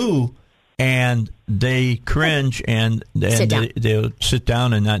goes, boo, and they cringe and they'll sit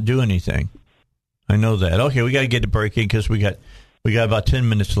down and not do anything. I know that. Okay, we got to get a break in because we got about 10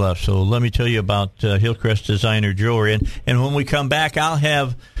 minutes left. So let me tell you about Hillcrest Designer Jewelry. And when we come back, I'll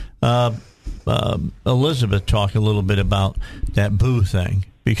have Elizabeth talk a little bit about that boo thing.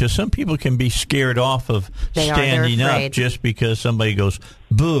 Because some people can be scared off of standing up just because somebody goes,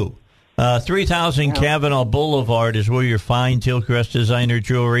 boo. 3000 Cavanaugh Boulevard is where you'll find Hillcrest Designer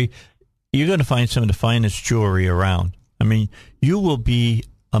Jewelry. You're going to find some of the finest jewelry around. I mean, you will be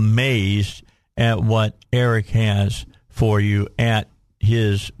amazed at what Eric has for you at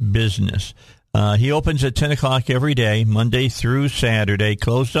his business. He opens at 10 o'clock every day, Monday through Saturday,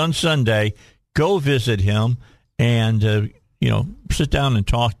 closed on Sunday. Go visit him and, sit down and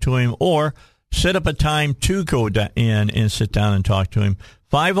talk to him, or set up a time to go in and sit down and talk to him.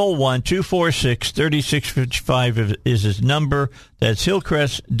 501-246-3655 is his number. That's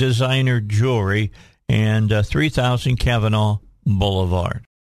Hillcrest Designer Jewelry, and 3000 Cavanaugh Boulevard.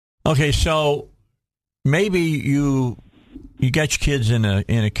 Okay, so maybe you got your kids in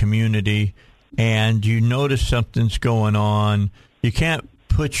a community and you notice something's going on. You can't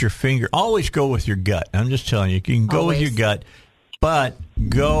put your finger. Always go with your gut. I'm just telling you. You can go with your gut, but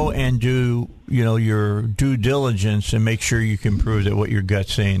go and do your due diligence and make sure you can prove that what your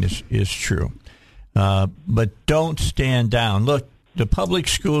gut's saying is true. But don't stand down. Look, the public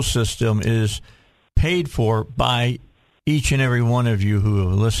school system is paid for by each and every one of you who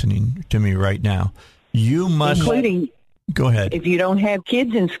are listening to me right now. You must... Go ahead. If you don't have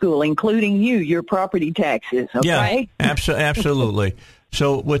kids in school, including your property taxes, okay? Yeah, absolutely.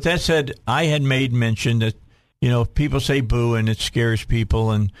 So with that said, I had made mention that, people say boo and it scares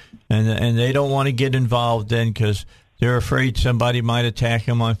people and they don't want to get involved then because they're afraid somebody might attack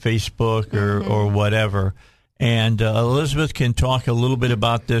them on Facebook or whatever. And Elizabeth can talk a little bit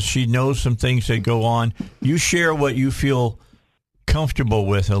about this. She knows some things that go on. You share what you feel comfortable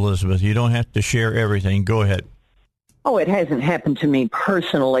with, Elizabeth. You don't have to share everything. Go ahead. Oh, it hasn't happened to me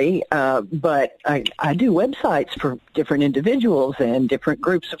personally, but I do websites for different individuals and different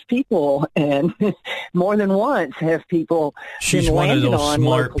groups of people, and more than once have people She's been one landed of those on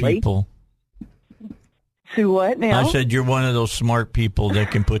smart locally. People. So what now? I said you're one of those smart people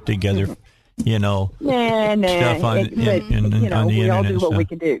that can put together, stuff on the internet. We all do what we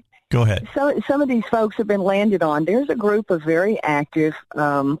can do. Go ahead. So some of these folks have been landed on. There's a group of very active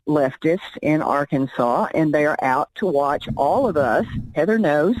leftists in Arkansas, and they are out to watch all of us. Heather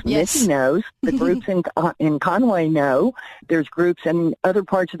knows, Missy knows, the groups in Conway know. There's groups in other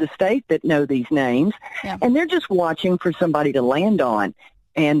parts of the state that know these names, and they're just watching for somebody to land on.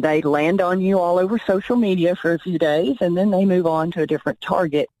 And they land on you all over social media for a few days, and then they move on to a different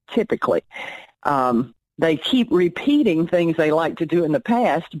target, typically. They keep repeating things they like to do in the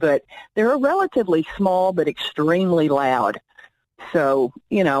past, but they're relatively small but extremely loud. So,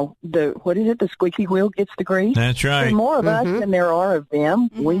 the squeaky wheel gets the grease. That's right. There are more of us than there are of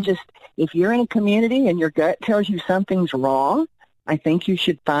them. If you're in a community and your gut tells you something's wrong, I think you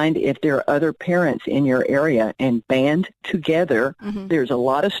should find if there are other parents in your area and band together. There's a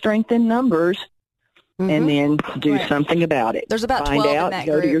lot of strength in numbers. And then do something about it. There's about 12 in that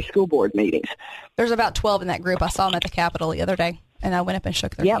group. Go to your school board meetings. There's about 12 in that group. I saw them at the Capitol the other day, and I went up and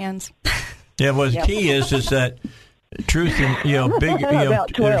shook their hands. Yeah, well, the key is that truth and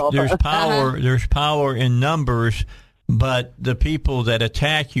there's power. There's power in numbers, but the people that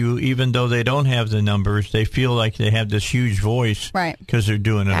attack you, even though they don't have the numbers, they feel like they have this huge voice, right? Because they're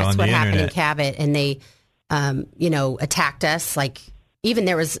doing it on the internet. That's what happened in Cabot, and they, attacked us. Like even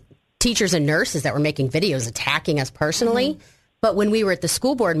there was teachers and nurses that were making videos attacking us personally. But when we were at the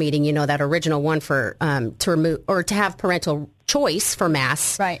school board meeting, that original one for to remove or to have parental choice for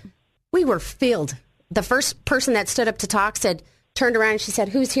masks, right? We were filled. The first person that stood up to talk turned around and she said,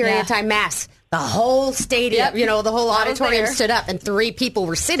 "Who's here anti-mask?" The whole stadium, the whole auditorium stood up, and 3 people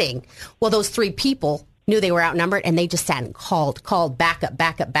were sitting. Well, those 3 people knew they were outnumbered, and they just sat and called back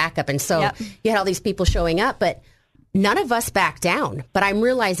up, and so you had all these people showing up, but none of us backed down. But I'm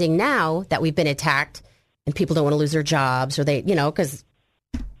realizing now that we've been attacked and people don't want to lose their jobs or they, because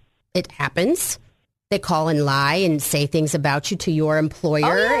it happens. They call and lie and say things about you to your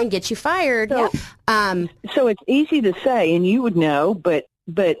employer and get you fired. So it's easy to say, and you would know, but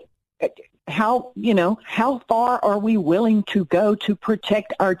how far are we willing to go to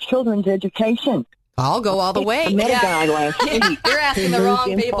protect our children's education? I'll go all the way. I met a guy last week. You're asking the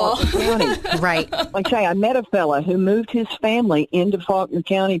wrong people. Right. Like I say, I met a fella who moved his family into Faulkner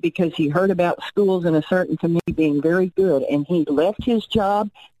County because he heard about schools in a certain community being very good, and he left his job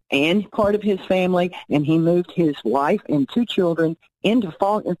and part of his family, and he moved his wife and 2 children into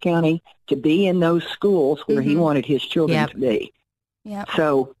Faulkner County to be in those schools where he wanted his children to be. Yep.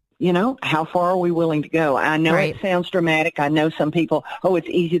 So, how far are we willing to go? I know it sounds dramatic. I know some people, it's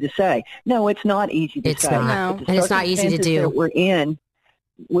easy to say. No, it's not easy to say. It's not. And it's not easy to do. That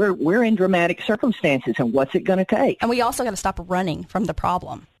we're in dramatic circumstances, and what's it going to take? And we also got to stop running from the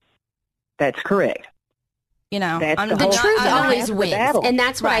problem. That's correct. The truth always wins. And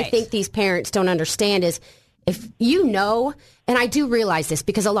that's what I think these parents don't understand is if and I do realize this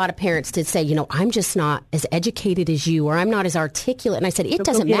because a lot of parents did say, I'm just not as educated as you, or I'm not as articulate. And I said, it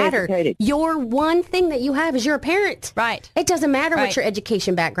doesn't matter. Educated. Your one thing that you have is you're a parent. Right. It doesn't matter what your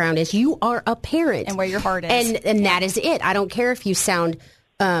education background is. You are a parent. And where your heart is. And that is it. I don't care if you sound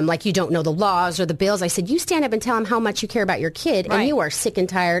like you don't know the laws or the bills. I said, you stand up and tell them how much you care about your kid, and you are sick and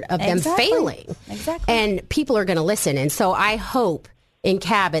tired of them failing. Exactly. And people are going to listen. And so I hope in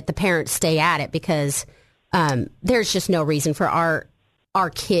Cabot the parents stay at it because there's just no reason for our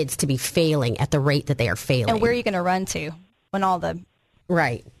kids to be failing at the rate that they are failing. And where are you going to run to when all the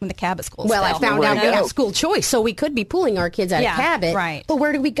when the Cabot schools Well, fail? I found out we have school choice, so we could be pulling our kids out of Cabot. Right. But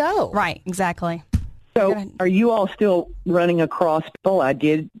where do we go? Right, exactly. So are you all still running across people? I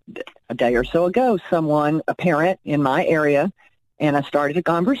did a day or so ago, a parent in my area, and I started a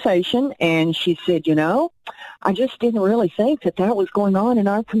conversation, and she said, I just didn't really think that was going on in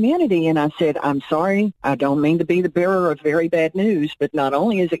our community. And I said, I'm sorry, I don't mean to be the bearer of very bad news, but not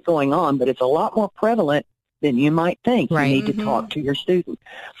only is it going on, but it's a lot more prevalent than you might think. Right. You need to talk to your students.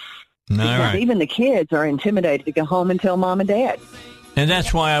 Because even the kids are intimidated to go home and tell mom and dad. And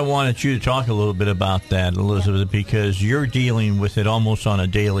that's why I wanted you to talk a little bit about that, Elizabeth, because you're dealing with it almost on a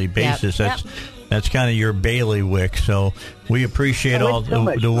daily basis. That's kind of your bailiwick. So we appreciate all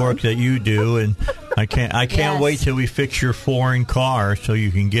the work that you do, and I can't wait till we fix your foreign car so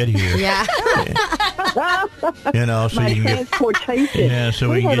you can get here. Yeah. So you can transportation.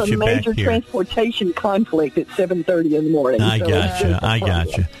 So we can get you back here. We have a major transportation conflict at 7:30 in the morning. I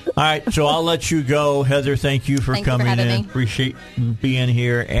got you. All right, so I'll let you go. Heather, thank you for coming in. Appreciate being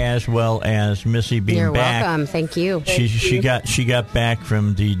here, as well as Missy being back. You're welcome. Thank you. She got back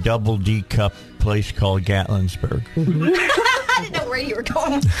from the Double D Cup place called Gatlinburg. I didn't know where you were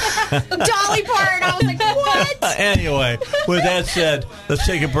going. Dolly Parton. I was like, what? Anyway, with that said, let's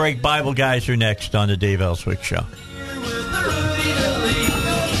take a break. Bible Guys are next on the Dave Elswick Show.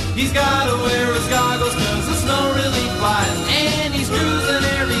 He's got to wear his goggles because the snow really flies. And he's cruising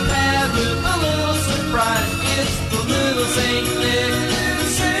every path with a little surprise. It's the little Saint Nick.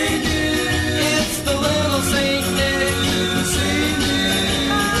 It's the little Saint Nick.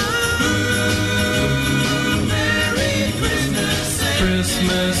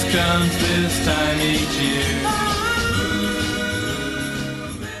 Christmas comes this time each year.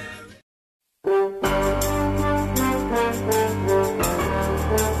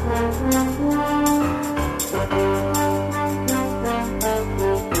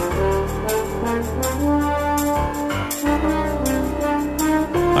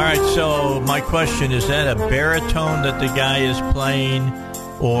 All right, so my question, is that a baritone that the guy is playing,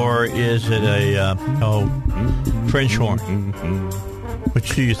 or is it a French horn?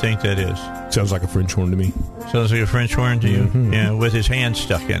 Which do you think that is? Sounds like a French horn to me. Sounds like a French horn to you? Mm-hmm. Yeah, with his hand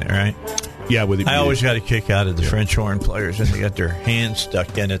stuck in it, right? Yeah, with it. I always got a kick out of the French horn players, and they got their hands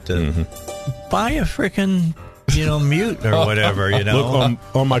stuck in it. Buy a frickin' mute or whatever. Look,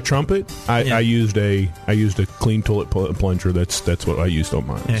 on my trumpet, I used a clean toilet plunger. That's what I used on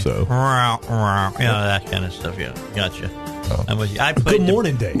mine. So that kind of stuff. Yeah, gotcha. I'm with you. Good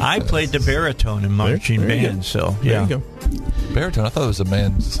morning, Dave. I played the baritone in marching band. So there you go. Baritone. I thought it was a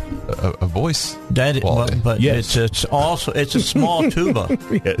man's a voice. But yes. it's a small tuba.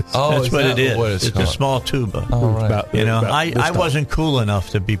 Yes. That's what it is. It's a small tuba. Oh, right. I wasn't cool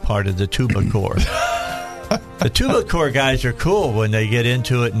enough to be part of the tuba corps. The tuba corps guys are cool when they get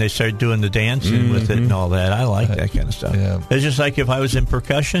into it and they start doing the dancing with it and all that. I like that kind of stuff. Yeah. It's just like if I was in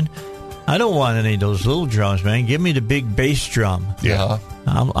percussion, I don't want any of those little drums, man. Give me the big bass drum. Yeah.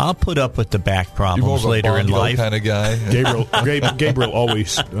 I'll put up with the back problems later in life. Kind of guy. Gabriel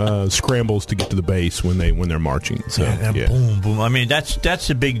always scrambles to get to the bass when they're marching. So boom, boom. I mean, that's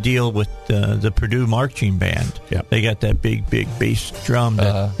a big deal with the Purdue marching band. Yeah. They got that big bass drum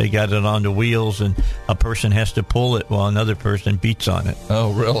that they got it on the wheels, and a person has to pull it while another person beats on it.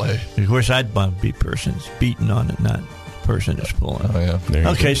 Oh, really? Of course, I'd want to be person's beating on it, not person is pulling. Oh,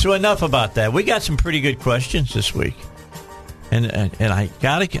 yeah. Okay, so enough about that. We got some pretty good questions this week. And I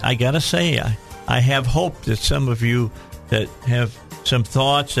gotta say, I have hope that some of you that have some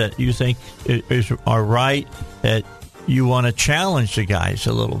thoughts that you think are right, that you want to challenge the guys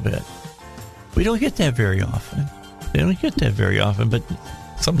a little bit. We don't get that very often. They don't get that very often, but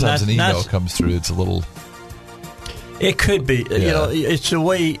sometimes an email comes through. It's a little. It could be. Yeah. You know, it's the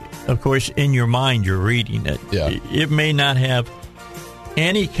way, of course, in your mind you're reading it. Yeah. It may not have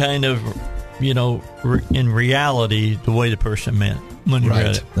any kind of, you know, in reality, the way the person meant when he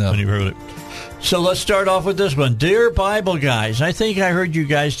read it, when he wrote it. So let's start off with this one. Dear Bible guys, I think I heard you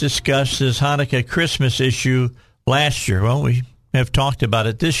guys discuss this Hanukkah Christmas issue last year. Well, we have talked about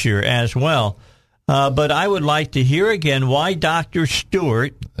it this year as well. But I would like to hear again why Dr.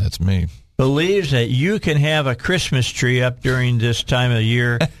 Stewart, that's me, believes that you can have a Christmas tree up during this time of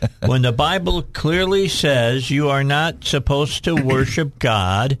year when the Bible clearly says you are not supposed to worship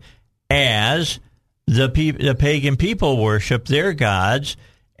God as the pagan people worship their gods,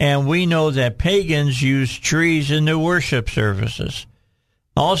 and we know that pagans use trees in their worship services.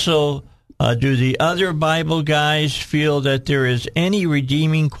 Also, do the other Bible guys feel that there is any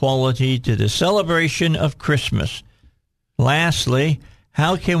redeeming quality to the celebration of Christmas? Lastly,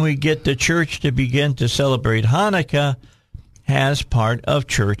 how can we get the church to begin to celebrate Hanukkah as part of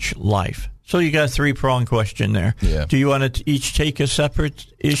church life? So you got a three-pronged question there. Yeah. Do you want to each take a separate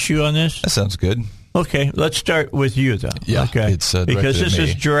issue on this? That sounds good. Okay, let's start with you, though. Yeah, okay. it's because this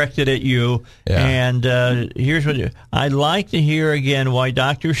is directed at you. Yeah. And here's what I'd like to hear again why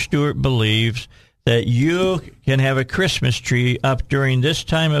Dr. Stewart believes that you can have a Christmas tree up during this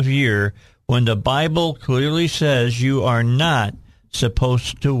time of year when the Bible clearly says you are not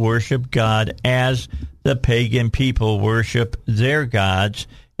supposed to worship God as the pagan people worship their gods,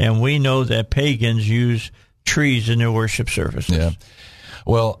 and we know that pagans use trees in their worship services. Yeah.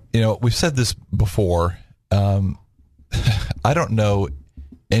 Well, you know, we've said this before. I don't know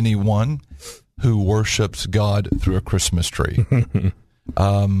anyone who worships God through a Christmas tree.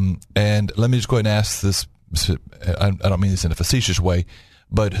 And let me just go ahead and ask this. I don't mean this in a facetious way,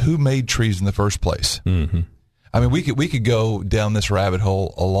 but who made trees in the first place? Mm-hmm. I mean, we could go down this rabbit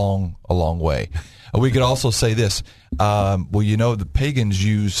hole a long way. We could also say this. Well, you know, the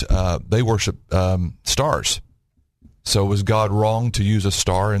pagans they worship stars. So was God wrong to use a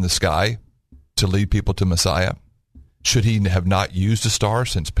star in the sky to lead people to Messiah? Should he have not used a star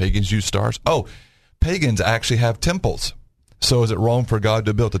since pagans use stars? Oh, pagans actually have temples. So is it wrong for God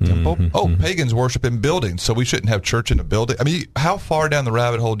to build a temple? Pagans worship in buildings, so we shouldn't have church in a building. I mean, how far down the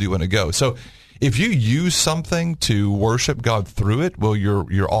rabbit hole do you want to go? So if you use something to worship God through it, well,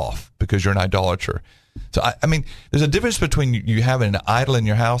 you're off because you're an idolater. So, I mean, there's a difference between you having an idol in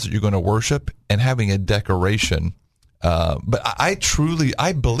your house that you're going to worship and having a decoration. But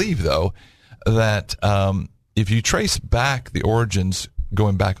I believe, though, that if you trace back the origins,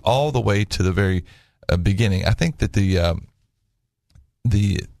 going back all the way to the very beginning, I think that the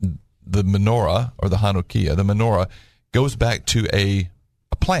menorah or the Hanukkah, the menorah, goes back to a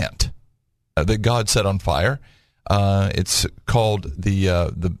plant that God set on fire. It's called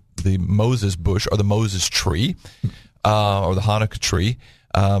the Moses bush or the Moses tree or the Hanukkah tree.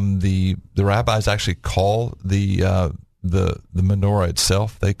 The rabbis actually call the menorah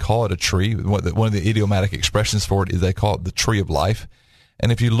itself, they call it a tree. One of the idiomatic expressions for it is they call it the tree of life.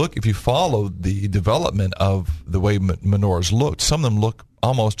 And if you follow the development of the way menorahs looked, some of them look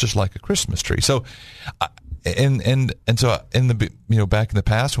almost just like a Christmas tree. So, and so in the back in the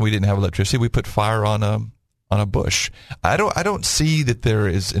past when we didn't have electricity, we put fire on a bush. I don't see that there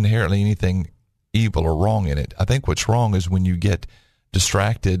is inherently anything evil or wrong in it. I think what's wrong is when you get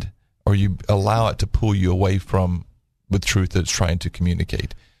distracted or you allow it to pull you away from the truth that it's trying to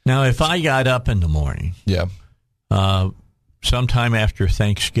communicate. Now, if I got up in the morning, sometime after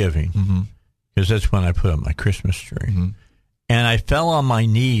Thanksgiving, because that's when I put up my Christmas tree, and I fell on my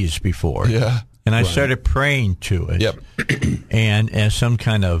knees before, and I started praying to it, and as some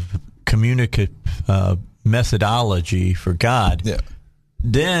kind of communicative methodology for God,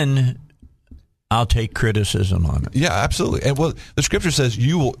 then I'll take criticism on it. Yeah, absolutely. And well, the scripture says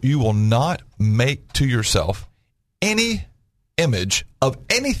you will not make to yourself any image of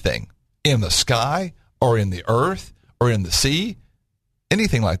anything in the sky or in the earth or in the sea,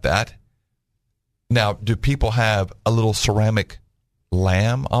 anything like that. Now, do people have a little ceramic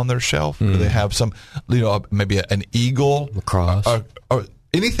lamb on their shelf? Do they have some, maybe an eagle? A cross. Or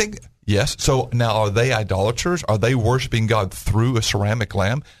anything? Yes. So now, are they idolaters? Are they worshiping God through a ceramic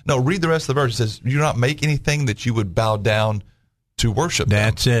lamb? No, read the rest of the verse. It says, you do not make anything that you would bow down to worship.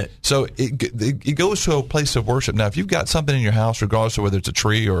 That's them. it. So it goes to a place of worship. Now, if you've got something in your house, regardless of whether it's a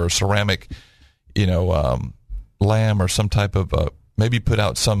tree or a ceramic, lamb or some type of, maybe put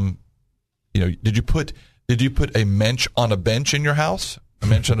out some, did you put a mensch on a bench in your house? A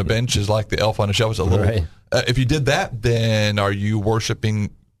mensch on a bench is like the elf on a shelf. It's a little. Right. If you did that, then are you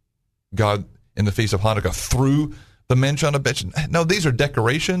worshiping God in the Feast of Hanukkah through the mensch on a bench? No, these are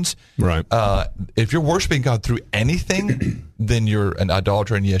decorations. Right. If you're worshiping God through anything, then you're an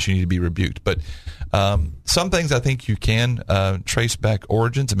idolater, and yes, you need to be rebuked. But some things I think you can trace back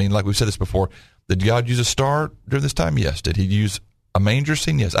origins. I mean, like we've said this before, did God use a star during this time? Yes. Did he use a manger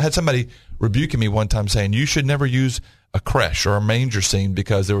scene? Yes. I had somebody rebuking me one time saying, you should never use a creche or a manger scene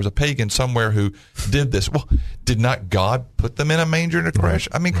because there was a pagan somewhere who did this. Well, did not God put them in a manger and a creche?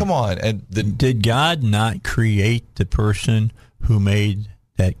 I mean, come on. And did God not create the person who made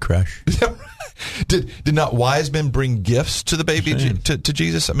that creche? Did not wise men bring gifts to the baby to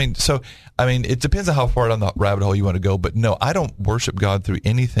Jesus? I mean, it depends on how far down the rabbit hole you want to go. But no, I don't worship God through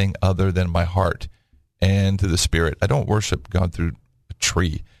anything other than my heart and through the Spirit. I don't worship God through a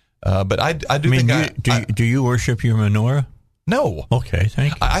tree. But I do think do you worship your menorah? No. Okay,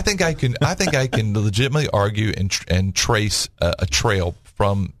 thank you. I think I can legitimately argue and trace a trail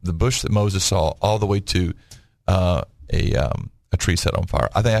from the bush that Moses saw all the way to a tree set on fire.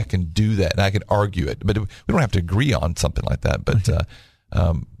 I think I can do that, and I can argue it. But we don't have to agree on something like that. But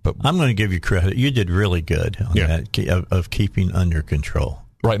but I'm going to give you credit. You did really good on that of keeping under control.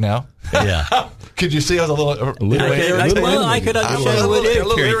 Right now? Yeah. Could you see I was a little irritated? I could understand a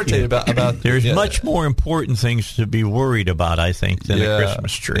little irritated about There's much more important things to be worried about, I think, than a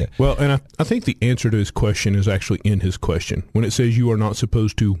Christmas tree. Yeah. Well, and I think the answer to his question is actually in his question. When it says you are not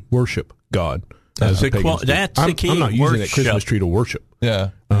supposed to worship God. That's the key. I'm not using that Christmas tree to worship. Yeah.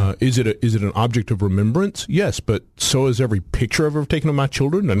 Is it an object of remembrance? Yes, but so is every picture I've ever taken of my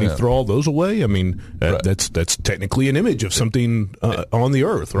children. I mean, throw all those away. I mean, that's technically an image of something on the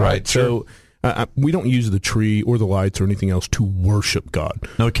earth, right? Sure. So we don't use the tree or the lights or anything else to worship God.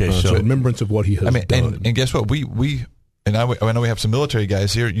 Okay, so remembrance of what He has done. And guess what? We and I know we have some military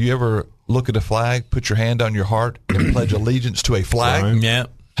guys here. You ever look at a flag, put your hand on your heart, and pledge allegiance to a flag? Right. Yeah.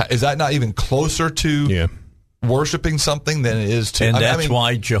 Is that not even closer to worshiping something than it is to... And that's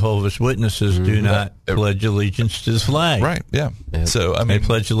why Jehovah's Witnesses do not pledge allegiance to the flag. Right, yeah. So, they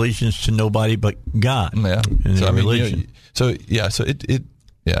pledge allegiance to nobody but God in their religion. I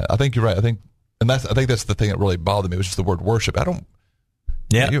think you're right. I think that's the thing that really bothered me, was just the word worship. I don't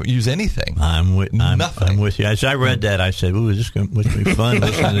use anything. I'm with you. As I read Mm-hmm. that, I said, ooh, this is going to be fun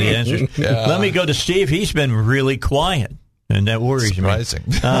listening to the answers. Let me go to Steve. He's been really quiet. And that worries Surprising.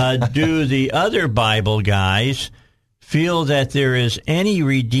 me. Do the other Bible guys feel that there is any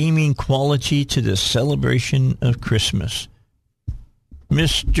redeeming quality to the celebration of Christmas?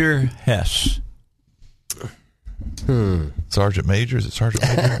 Mr. Hess. Sergeant Major? Is it Sergeant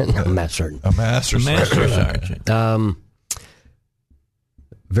Major? No, Master Sergeant. A Master Sergeant.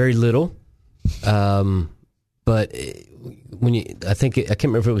 Very little. But I can't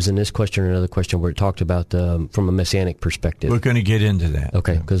remember if it was in this question or another question where it talked about from a messianic perspective. We're going to get into that.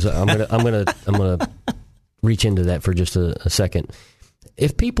 Okay, because I'm gonna reach into that for just a second.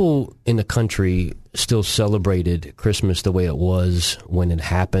 If people in the country still celebrated Christmas the way it was when it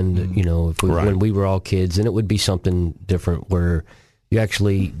happened, when we were all kids, then it would be something different where you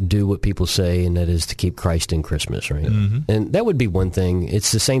actually do what people say, and that is to keep Christ in Christmas, right? Mm-hmm. And that would be one thing.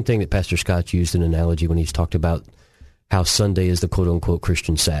 It's the same thing that Pastor Scott used an analogy when he's talked about how Sunday is the quote-unquote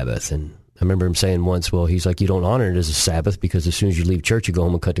Christian Sabbath. And I remember him saying once, well, he's like, you don't honor it as a Sabbath because as soon as you leave church, you go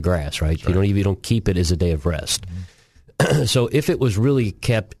home and cut the grass, right? You don't keep it as a day of rest. Mm-hmm. So if it was really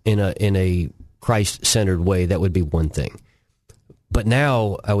kept in a Christ-centered way, that would be one thing. But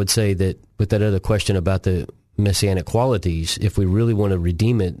now I would say that with that other question about the messianic qualities, if we really want to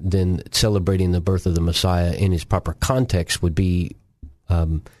redeem it, then celebrating the birth of the Messiah in its proper context would be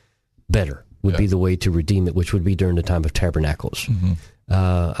better, would be the way to redeem it, which would be during the time of tabernacles. Mm-hmm.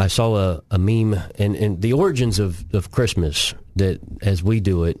 I saw a meme, and the origins of Christmas, that as we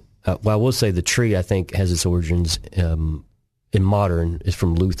do it, well, I will say the tree, I think, has its origins in modern, is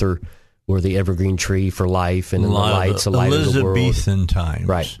from Luther, or the evergreen tree for life, and then the lights, the light of the world. Elizabethan times.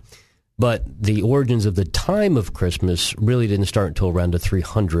 Right. But the origins of the time of Christmas really didn't start until around the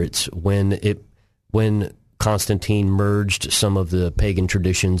 300s when Constantine merged some of the pagan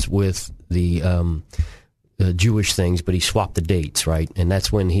traditions with the Jewish things, but he swapped the dates, right? And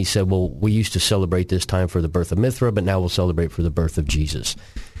that's when he said, well, we used to celebrate this time for the birth of Mithra, but now we'll celebrate for the birth of Jesus.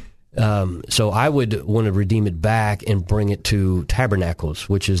 So I would want to redeem it back and bring it to Tabernacles,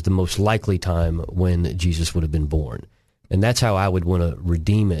 which is the most likely time when Jesus would have been born. And that's how I would want to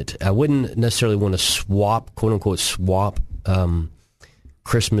redeem it. I wouldn't necessarily want to swap, quote-unquote,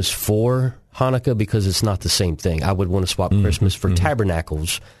 Christmas for Hanukkah because it's not the same thing. I would want to swap Christmas for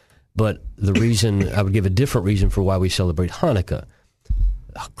Tabernacles, but the reason, I would give a different reason for why we celebrate Hanukkah.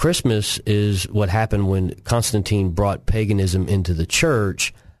 Christmas is what happened when Constantine brought paganism into the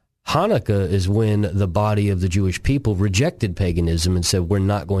church. Hanukkah is when the body of the Jewish people rejected paganism and said, we're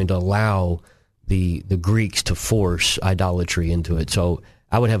not going to allow the Greeks to force idolatry into it. So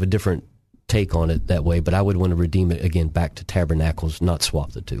I would have a different take on it that way, but I would want to redeem it again back to Tabernacles, not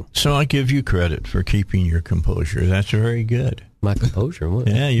swap the two. So I give you credit for keeping your composure. That's very good. My composure? What?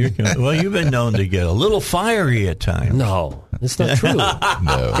 Yeah, well, you've been known to get a little fiery at times. No, that's not true. No.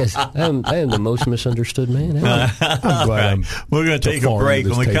 I am the most misunderstood man ever. I'm glad we're going to take a break.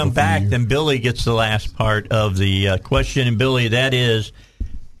 When we come back, then Billy gets the last part of the question. And Billy, that is,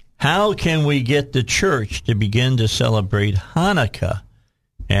 how can we get the church to begin to celebrate Hanukkah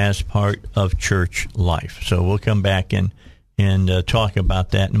as part of church life? So we'll come back and talk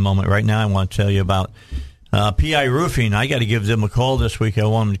about that in a moment. Right now, I want to tell you about PI Roofing. I got to give them a call this week. I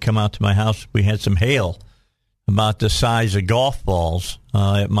want them to come out to my house. We had some hail about the size of golf balls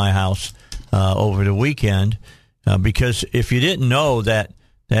at my house over the weekend. Because if you didn't know that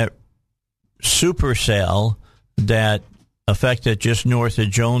supercell that affected just north of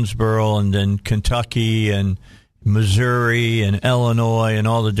Jonesboro and then Kentucky and Missouri and Illinois and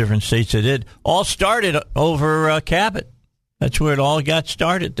all the different states it did, all started over Cabot. That's where it all got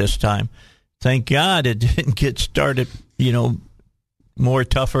started this time. Thank God it didn't get started, more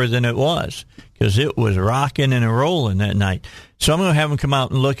tougher than it was, because it was rocking and rolling that night. So I'm going to have them come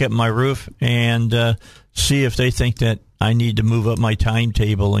out and look at my roof and see if they think that I need to move up my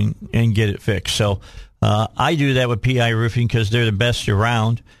timetable and get it fixed. So I do that with PI Roofing because they're the best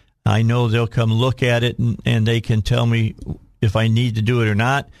around. I know they'll come look at it and they can tell me if I need to do it or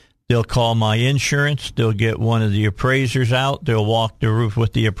not. They'll call my insurance. They'll get one of the appraisers out. They'll walk the roof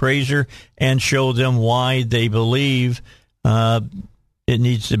with the appraiser and show them why they believe it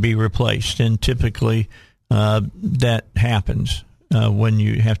needs to be replaced. And typically that happens when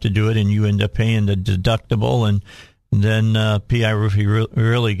you have to do it and you end up paying the deductible, and then PI Roofing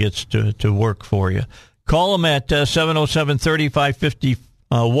really gets to work for you. Call them at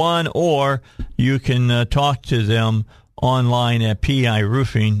 707-3551, or you can talk to them online at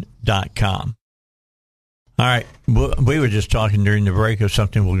piroofing.com. All right. We were just talking during the break of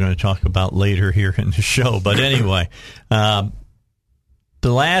something we're going to talk about later here in the show. But anyway, the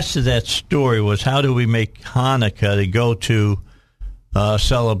last of that story was, how do we make Hanukkah the go-to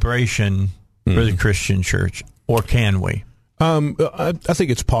celebration for the Christian church, or can we? I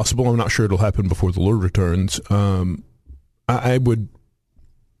think it's possible. I'm not sure it'll happen before the Lord returns. I would.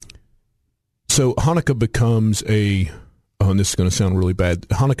 So Hanukkah becomes and this is going to sound really bad,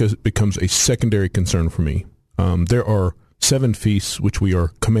 Hanukkah becomes a secondary concern for me. There are 7 feasts which we are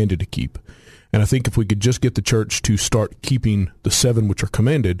commanded to keep. And I think if we could just get the church to start keeping the 7 which are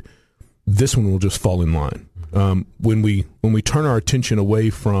commanded, this one will just fall in line. When we turn our attention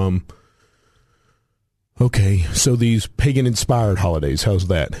away from, okay, so these pagan-inspired holidays, how's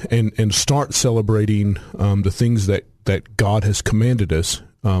that? And start celebrating the things that God has commanded us.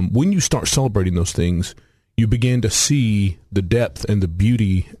 When you start celebrating those things, you begin to see the depth and the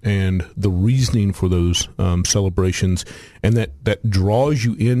beauty and the reasoning for those celebrations, and that draws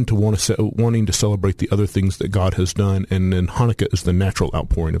you into wanting to celebrate the other things that God has done. And then Hanukkah is the natural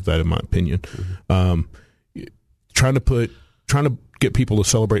outpouring of that, in my opinion. Trying to get people to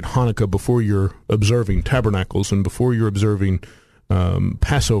celebrate Hanukkah before you're observing Tabernacles and before you're observing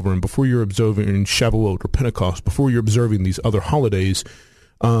Passover and before you're observing Shavuot or Pentecost, before you're observing these other holidays.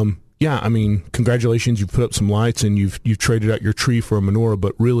 Yeah, I mean, congratulations, you've put up some lights and you've traded out your tree for a menorah,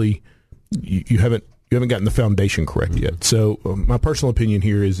 but really you haven't gotten the foundation correct yet. So my personal opinion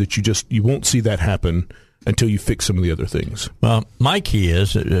here is that you won't see that happen until you fix some of the other things. Well, my key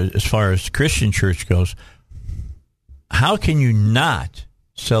is, as far as Christian church goes, how can you not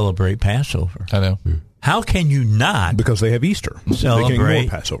celebrate Passover? I know. How can you not? Because they have Easter. Celebrate. They can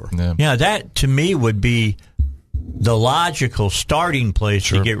ignore Passover. Yeah, that to me would be the logical starting place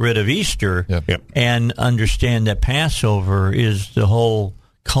to get rid of Easter and understand that Passover is the whole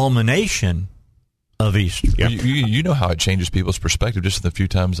culmination of Easter. Well, you know how it changes people's perspective just in the few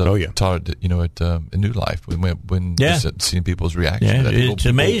times I've taught it, at New Life when just seeing people's reaction to that. It's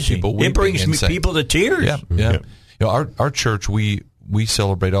amazing. It brings people to tears. Yeah. Our church, we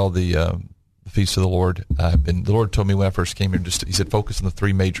celebrate all the feasts of the Lord. The Lord told me when I first came here, he said, focus on the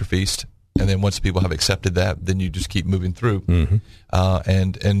 3 major feasts, and then once people have accepted that, then you just keep moving through. Mm-hmm.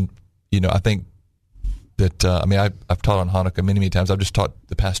 I think that I've taught on Hanukkah many times. I've just taught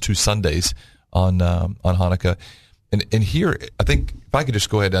the past 2 Sundays on Hanukkah, and here I think if I could just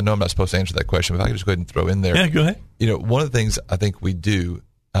go ahead. I know I'm not supposed to answer that question, but if I could just go ahead and throw in there. Yeah, go ahead. One of the things I think we do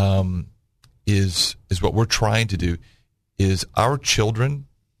is what we're trying to do is our children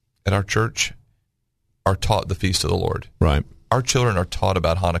at our church are taught the feast of the Lord. Right. Our children are taught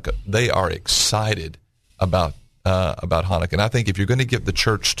about Hanukkah. They are excited about Hanukkah, and I think if you're going to get the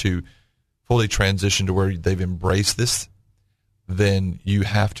church to fully transition to where they've embraced this, then you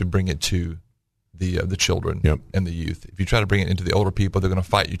have to bring it to the children and the youth. If you try to bring it into the older people, they're going to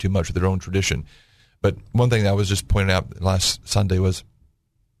fight you too much with their own tradition. But one thing that I was just pointing out last Sunday was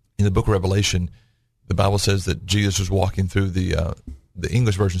in the book of Revelation, the Bible says that Jesus was walking through the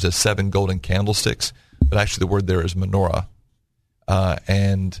English version says 7 golden candlesticks, but actually the word there is menorah.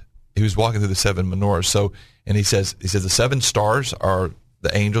 And he was walking through the 7 menorahs. So, and he says the 7 stars are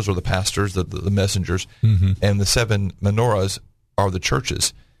the angels or the pastors, the messengers, and the 7 menorahs are the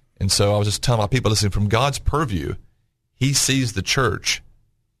churches. And so I was just telling my people, listening from God's purview, he sees the church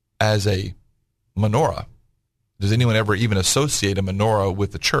as a menorah. Does anyone ever even associate a menorah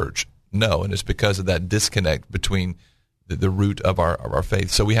with the church? No, and it's because of that disconnect between the root of our faith.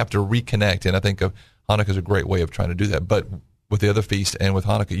 So we have to reconnect, and I think Hanukkah is a great way of trying to do that. But with the other feast and with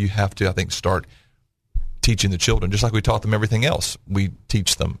Hanukkah, you have to, I think, start teaching the children, just like we taught them everything else. We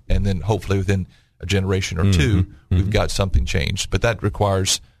teach them, and then hopefully within a generation or two, we've got something changed. But that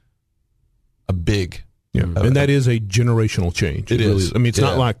requires a big, and that is a generational change. It is. Really is. I mean,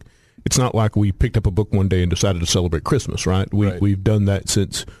 it's not like we picked up a book one day and decided to celebrate Christmas, right? We've done that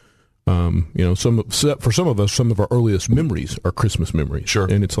since. For some of us, some of our earliest memories are Christmas memories. Sure,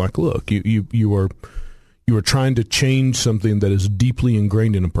 and it's like, look, you are trying to change something that is deeply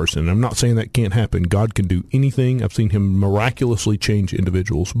ingrained in a person. And I'm not saying that can't happen. God can do anything. I've seen Him miraculously change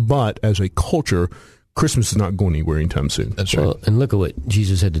individuals, but as a culture, Christmas is not going anywhere anytime soon. That's right. And look at what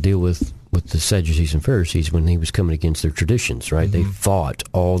Jesus had to deal with the Sadducees and Pharisees when He was coming against their traditions, right? They fought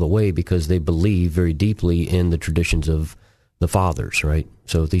all the way because they believed very deeply in the traditions of the fathers, right?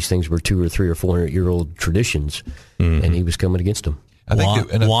 So these things were 200 or 300 or 400-year-old traditions, and He was coming against them.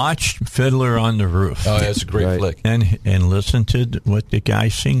 Watch Fiddler on the Roof. Oh, that's a great flick. And listen to what the guy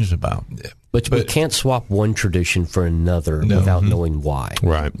sings about. Yeah. But we can't swap one tradition for another without knowing why.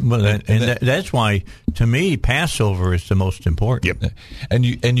 Right. Well, that's why, to me, Passover is the most important. Yep. And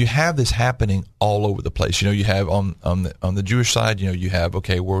you have this happening all over the place. You have on the Jewish side, you have,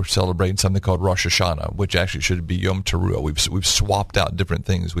 we're celebrating something called Rosh Hashanah, which actually should be Yom Teruah. We've swapped out different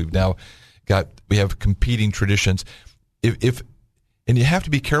things. We have competing traditions. And you have to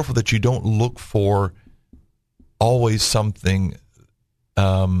be careful that you don't look for always something.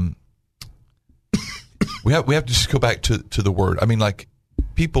 We have to just go back to the word. I mean, like,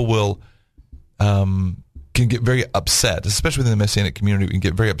 people will can get very upset, especially within the Messianic community. We can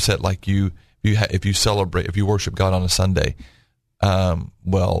get very upset, like if you celebrate, if you worship God on a Sunday.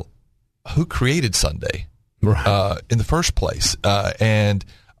 Well, who created Sunday in the first place? And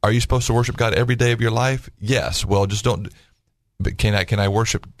are you supposed to worship God every day of your life? Yes. Well, just don't. But can I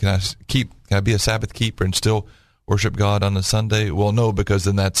worship? Can I be a Sabbath keeper and still worship God on a Sunday? Well, no, because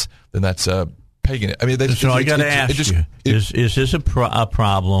then that's pagan. I mean, so I got to ask you: is this a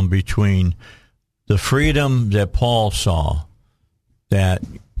problem between the freedom that Paul saw, that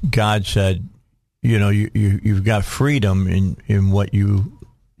God said, you've got freedom in what you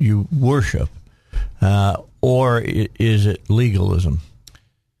worship, or is it legalism?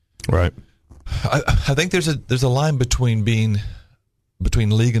 Right. I think there's a line between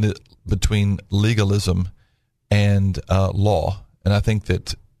legalism and law, and I think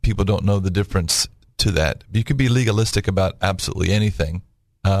that people don't know the difference to that. You could be legalistic about absolutely anything,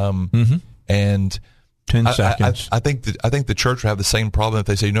 and 10 seconds. I think the church would have the same problem if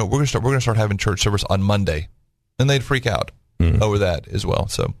they say, we're going to start having church service on Monday, and they'd freak out over that as well.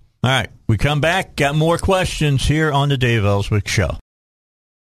 So, all right, we come back. Got more questions here on the Dave Elswick Show.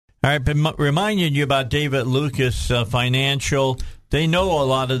 All right, been reminding you about David Lucas Financial. They know a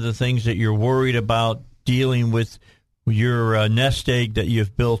lot of the things that you're worried about dealing with your nest egg that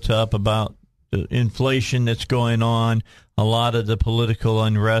you've built up, about the inflation that's going on, a lot of the political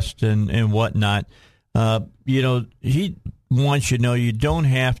unrest and whatnot. want you to know you don't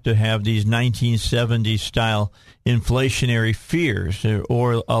have to have these 1970s style inflationary fears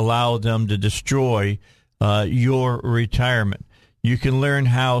or allow them to destroy your retirement. You can learn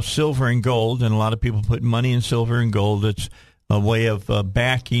how silver and gold, and a lot of people put money in silver and gold. It's a way of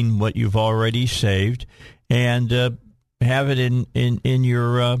backing what you've already saved, and have it in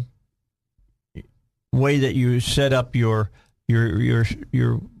your way that you set up your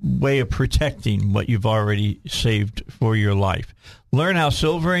way of protecting what you've already saved for your life. Learn how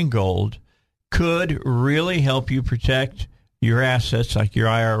silver and gold could really help you protect your assets like your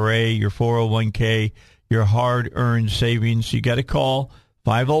IRA, your 401k, your hard-earned savings. You got to call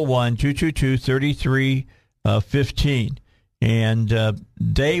 501-222-3315. And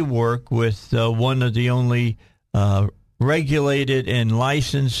they work with one of the only regulated and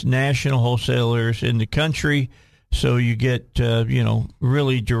licensed national wholesalers in the country. So you get,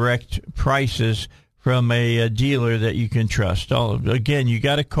 really direct prices from a dealer that you can trust. Again, you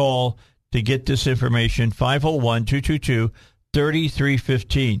got to call to get this information,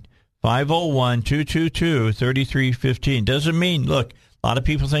 501-222-3315. 501-222-3315. Doesn't mean, look, a lot of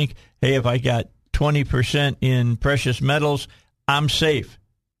people think, hey, if I got 20% in precious metals, I'm safe.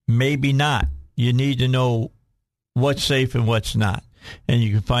 Maybe not. You need to know what's safe and what's not. And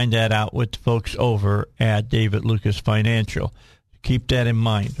you can find that out with the folks over at David Lucas Financial. Keep that in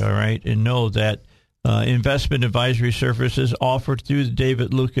mind, all right? And know that investment advisory services offered through the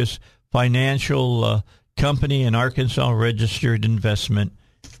David Lucas Financial Company in Arkansas, registered investment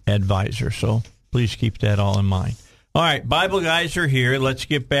advisor. So please keep that all in mind. All right, Bible guys are here. Let's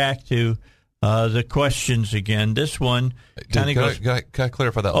get back to the questions again. This one kind of goes... Can I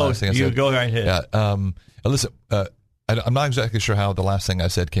clarify that last thing I said? You go right ahead. Yeah, listen, I'm not exactly sure how the last thing I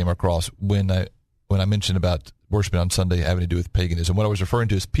said came across when I mentioned about worshiping on Sunday having to do with paganism. What I was referring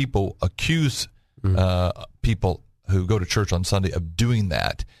to is people accuse people who go to church on Sunday of doing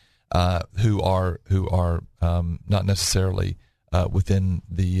that, who are not necessarily within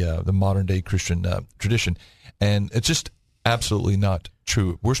the modern day Christian tradition, and it's just absolutely not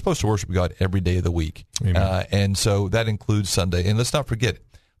true. We're supposed to worship God every day of the week, and so that includes Sunday. And let's not forget,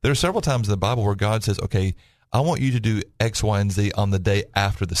 there are several times in the Bible where God says, "Okay, I want you to do X, Y, and Z on the day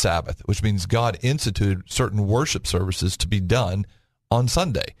after the Sabbath," which means God instituted certain worship services to be done on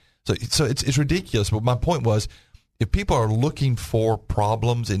Sunday. So it's ridiculous. But my point was, if people are looking for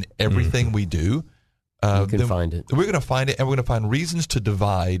problems in everything we do, you can find it. We're going to find it, and we're going to find reasons to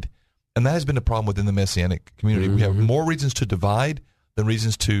divide. And that has been a problem within the Messianic community. We have more reasons to divide than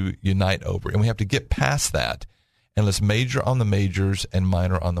reasons to unite over. And we have to get past that. And let's major on the majors and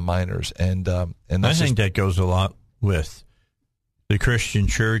minor on the minors. And I think that goes a lot with the Christian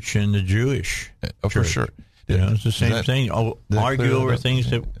church and the Jewish church. For sure. It's the same thing. Argue over things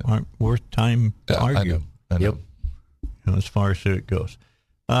that aren't worth time to argue. I know. Yep. As far as it goes.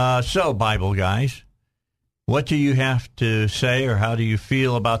 So, Bible guys, what do you have to say, or how do you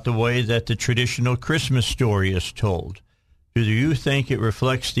feel about the way that the traditional Christmas story is told? Do you think it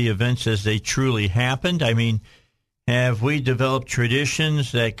reflects the events as they truly happened? I mean, have we developed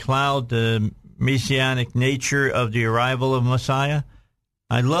traditions that cloud the messianic nature of the arrival of Messiah?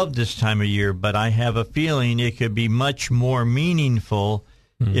 I love this time of year, but I have a feeling it could be much more meaningful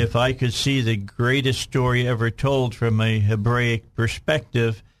if I could see the greatest story ever told from a Hebraic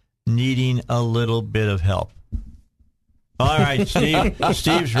perspective, needing a little bit of help. All right, Steve.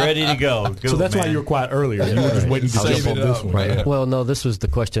 Steve's ready to go. So that's why you were quiet earlier. You were just waiting to jump on this one. Right. Well, no, this was the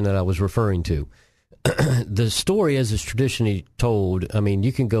question that I was referring to. The story as it's traditionally told, I mean,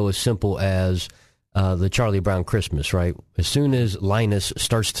 you can go as simple as the Charlie Brown Christmas, right? As soon as Linus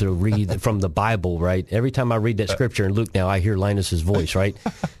starts to read from the Bible, right? Every time I read that scripture in Luke now, I hear Linus's voice, right?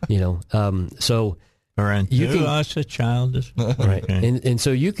 So... You can us a child is right, and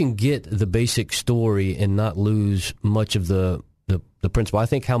so you can get the basic story and not lose much of the principle. I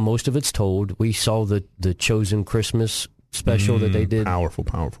think how most of it's told. We saw the Chosen Christmas special that they did, powerful,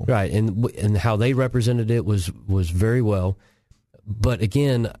 right, and how they represented it was very well. But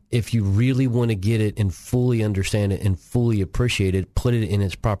again, if you really want to get it and fully understand it and fully appreciate it, put it in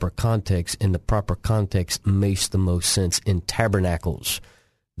its proper context, and the proper context makes the most sense in Tabernacles.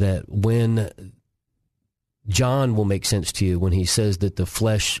 That when John will make sense to you when he says that the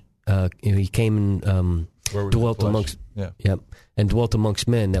flesh, he came and dwelt amongst, and dwelt amongst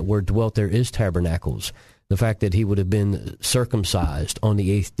men. That word "dwelt" there is Tabernacles. The fact that he would have been circumcised on the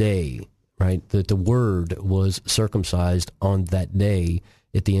 8th day, right? That the word was circumcised on that day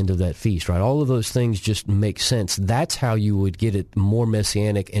at the end of that feast, right? All of those things just make sense. That's how you would get it more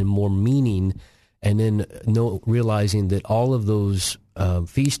messianic and more meaning, and then realizing that all of those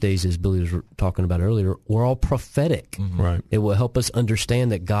feast days, as Billy was talking about earlier, were all prophetic. Mm-hmm. Right. It will help us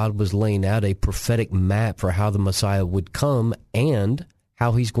understand that God was laying out a prophetic map for how the Messiah would come and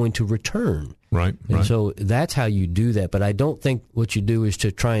how he's going to return. Right. And so that's how you do that. But I don't think what you do is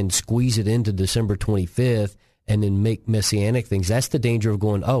to try and squeeze it into December 25th and then make messianic things. That's the danger of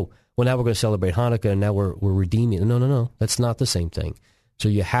going, oh, well, now we're going to celebrate Hanukkah and now we're redeeming. No. That's not the same thing. So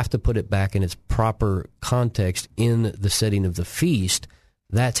you have to put it back in its proper context in the setting of the feast.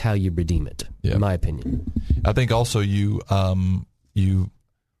 That's how you redeem it, in my opinion. I think also the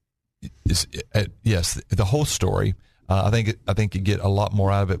whole story. I think you get a lot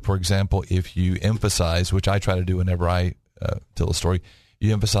more out of it. For example, if you emphasize, which I try to do whenever I tell a story,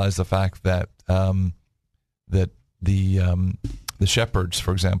 you emphasize the fact that that the shepherds,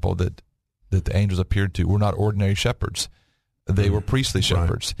 for example, that the angels appeared to were not ordinary shepherds. They were priestly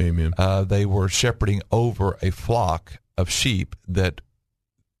shepherds. Right. Amen. They were shepherding over a flock of sheep that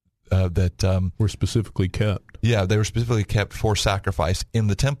were specifically kept. Yeah, they were specifically kept for sacrifice in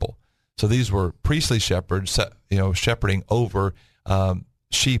the temple. So these were priestly shepherds, shepherding over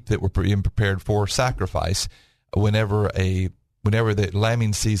sheep that were being prepared for sacrifice. Whenever the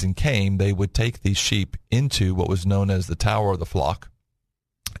lambing season came, they would take these sheep into what was known as the tower of the flock,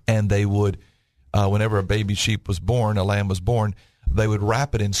 and they would, whenever a baby sheep was born, a lamb was born, they would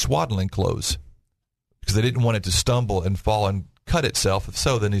wrap it in swaddling clothes because they didn't want it to stumble and fall and cut itself. If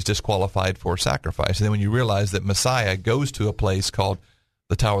so, then he's disqualified for sacrifice. And then when you realize that Messiah goes to a place called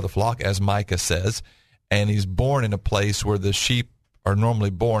the Tower of the Flock, as Micah says, and he's born in a place where the sheep are normally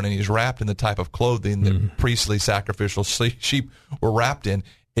born, and he's wrapped in the type of clothing that priestly sacrificial sheep were wrapped in.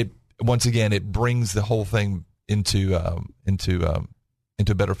 It once again, it brings the whole thing into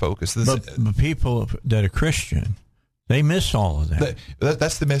better focus. But people that are Christian, they miss all of that.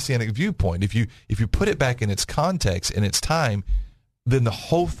 That's the messianic viewpoint. If you put it back in its context, in its time, then the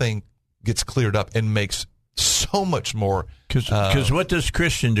whole thing gets cleared up and makes so much more. Because what does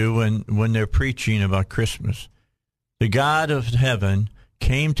Christian do when they're preaching about Christmas? The God of heaven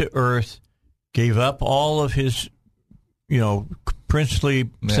came to earth, gave up all of his,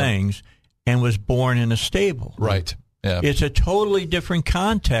 princely things, and was born in a stable. Right. Yeah. It's a totally different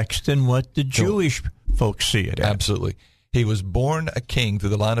context than what the Jewish folks see it as. Absolutely. He was born a king through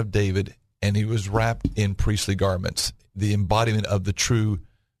the line of David, and he was wrapped in priestly garments, the embodiment of the true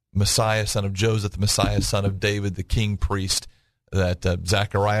Messiah, son of Joseph, the Messiah, son of David, the king priest that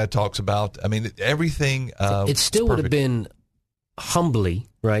Zechariah talks about. I mean, everything. It still would have been humbly,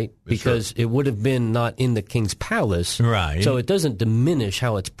 right? Because it would have been not in the king's palace. Right. So it doesn't diminish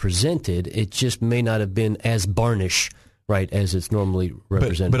how it's presented. It just may not have been as varnish, right, as it's normally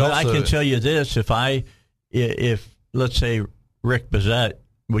represented. But I can tell you this: if let's say Rick Bazette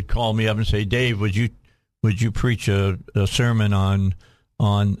would call me up and say, Dave, would you preach a sermon on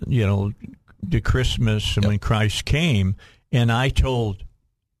the Christmas and when Christ came? And I told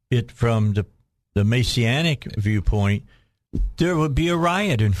it from the Messianic viewpoint, there would be a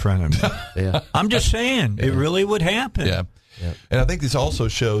riot in front of me. Yeah. I'm just saying, it really would happen. Yeah. And I think this also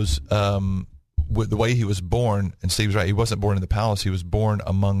shows with the way he was born, and Steve's right, he wasn't born in the palace, he was born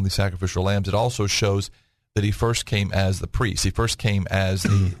among the sacrificial lambs. It also shows that he first came as the priest. He first came as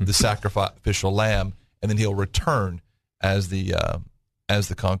the sacrificial lamb, and then he'll return as the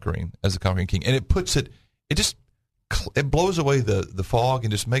conquering king. And it blows away the fog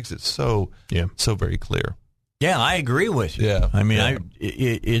and just makes it so very clear. Yeah, I agree with you. Yeah, I mean,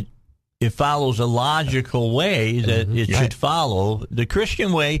 it follows a logical way that it should follow. The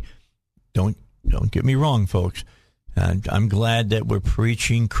Christian way, don't get me wrong, folks. I'm glad that we're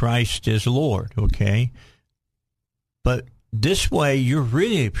preaching Christ as Lord, okay? But this way, you're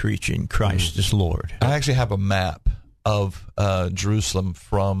really preaching Christ as Lord. I actually have a map of Jerusalem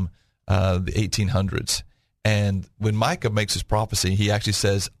from the 1800s. And when Micah makes his prophecy, he actually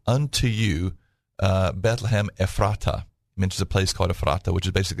says, unto you, Bethlehem Ephrata. He mentions a place called Ephrata, which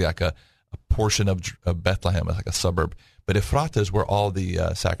is basically like a portion of Bethlehem, like a suburb. But Ephrata is where all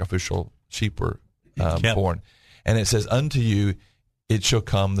the sacrificial sheep were born. And it says, unto you it shall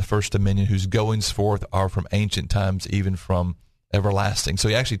come the first dominion, whose goings forth are from ancient times, even from everlasting. So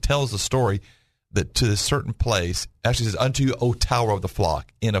he actually tells the story that to this certain place, actually says, unto you, O tower of the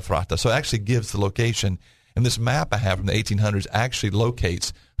flock, in Ephrata. So it actually gives the location. And this map I have from the 1800s actually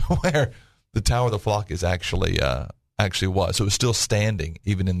locates where the Tower of the Flock is actually was. So it was still standing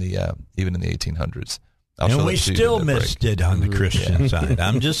even in the 1800s. And we still missed it on the Christian side.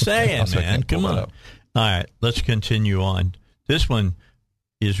 I'm just saying, man. Come on. All right, let's continue on. This one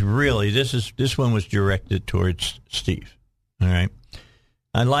is really this one was directed towards Steve. All right.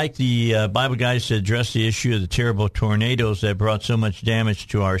 I'd like the Bible guys to address the issue of the terrible tornadoes that brought so much damage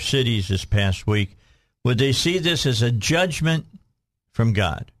to our cities this past week. Would they see this as a judgment from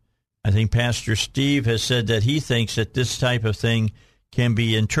God? I think Pastor Steve has said that he thinks that this type of thing can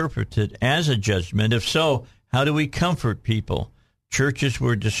be interpreted as a judgment. If so, how do we comfort people? Churches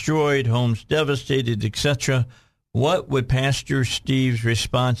were destroyed, homes devastated, etc. What would Pastor Steve's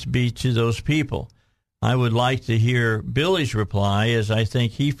response be to those people? I would like to hear Billy's reply, as I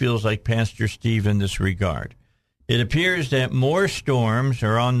think he feels like Pastor Steve in this regard. It appears that more storms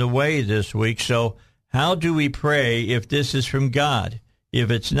are on the way this week, so how do we pray if this is from God? If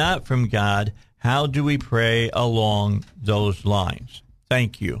it's not from God, how do we pray along those lines?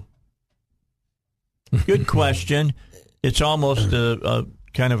 Thank you. Good question. It's almost a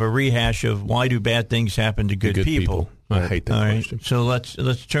kind of a rehash of why do bad things happen to good people. I hate that question. Right, so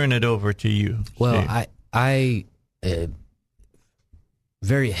let's turn it over to you. Well, Steve. I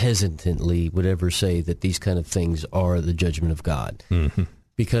very hesitantly would ever say that these kind of things are the judgment of God,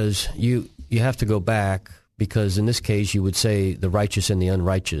 because you have to go back. Because in this case, you would say the righteous and the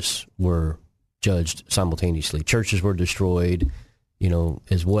unrighteous were judged simultaneously. Churches were destroyed,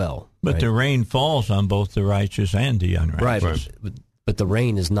 as well. But right? the rain falls on both the righteous and the unrighteous. Right. But the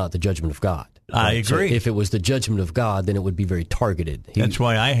rain is not the judgment of God. Right? I agree. So if it was the judgment of God, then it would be very targeted. That's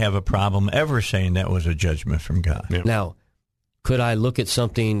why I have a problem ever saying that was a judgment from God. Yeah. Now, could I look at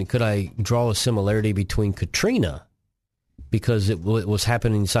something, could I draw a similarity between Katrina, because it was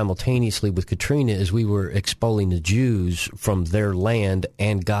happening simultaneously with Katrina as we were expelling the Jews from their land,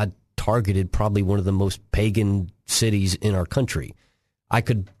 and God targeted probably one of the most pagan cities in our country. I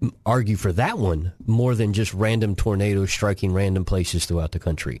could argue for that one more than just random tornadoes striking random places throughout the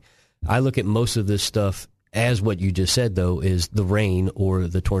country. I look at most of this stuff as what you just said, though, is the rain or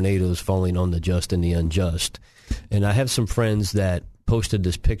the tornadoes falling on the just and the unjust. And I have some friends that posted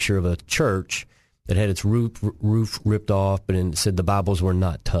this picture of a church that had its roof ripped off, but it said the Bibles were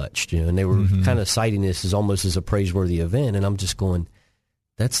not touched, and they were kind of citing this as almost as a praiseworthy event. And I'm just going,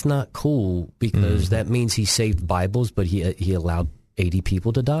 that's not cool, because that means he saved Bibles, but he allowed 80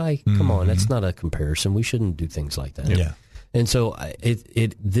 people to die. Come on, that's not a comparison. We shouldn't do things like that. Yeah. And so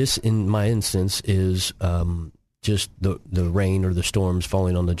this in my instance is just the rain or the storms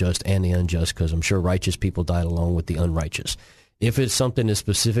falling on the just and the unjust, because I'm sure righteous people died along with the unrighteous. If it's something that's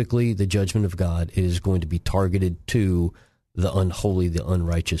specifically the judgment of God, it is going to be targeted to the unholy, the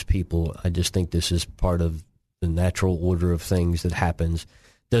unrighteous people. I just think this is part of the natural order of things that happens.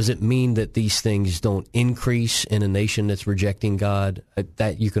 Does it mean that these things don't increase in a nation that's rejecting God?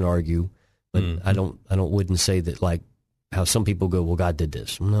 That you can argue, but I wouldn't say that, like how some people go, well, God did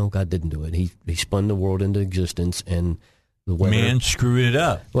this. No, God didn't do it. He spun the world into existence, and the weather, man screwed it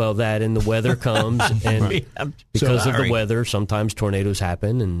up. Well, that and the weather comes, and because of the weather, sometimes tornadoes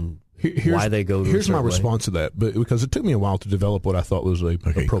happen, and why they go to here's my way. response to that, but because it took me a while to develop what I thought was an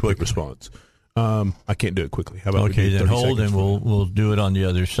appropriate response. I can't do it quickly. How about okay? Then hold, and we'll do it on the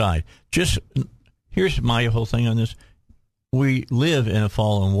other side. Just here's my whole thing on this: we live in a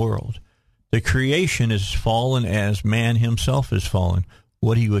fallen world. The creation is fallen as man himself is fallen.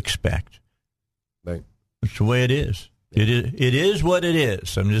 What do you expect? Right. It's the way it is. It is what it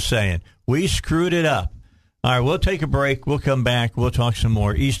is. I'm just saying. We screwed it up. All right, we'll take a break. We'll come back. We'll talk some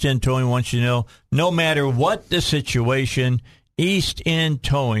more. East End Towing wants you to know, no matter what the situation, East End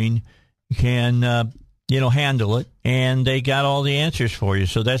Towing can, handle it, and they got all the answers for you.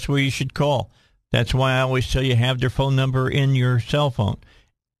 So that's where you should call. That's why I always tell you, have their phone number in your cell phone.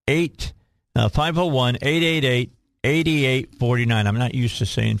 501-888-8849. I'm not used to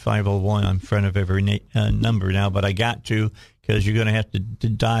saying 501 in front of every number now, but I got to, because you're going to have to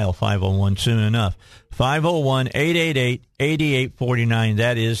dial 501 soon enough. 501-888-8849.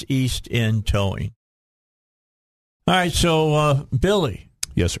 That is East End Towing. All right, so Billy.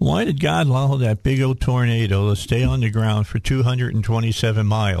 Yes, sir. Why did God allow that big old tornado to stay on the ground for 227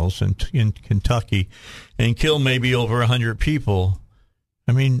 miles in Kentucky and kill maybe over 100 people?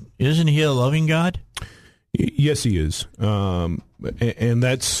 I mean, isn't he a loving God? Yes, he is. And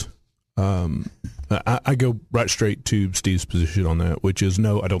that's, I go right straight to Steve's position on that, which is,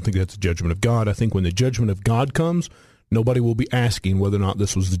 no, I don't think that's the judgment of God. I think when the judgment of God comes, nobody will be asking whether or not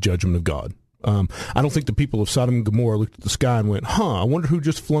this was the judgment of God. I don't think the people of Sodom and Gomorrah looked at the sky and went, I wonder who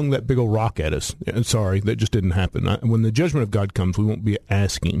just flung that big old rock at us. Sorry, that just didn't happen. When the judgment of God comes, we won't be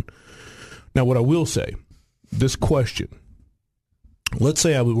asking. Now, what I will say, this question, let's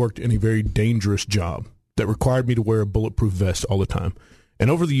say I worked in a very dangerous job that required me to wear a bulletproof vest all the time.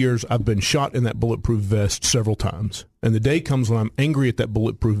 And over the years, I've been shot in that bulletproof vest several times. And the day comes when I'm angry at that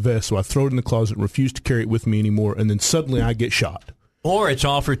bulletproof vest, so I throw it in the closet and refuse to carry it with me anymore, and then suddenly I get shot. Or it's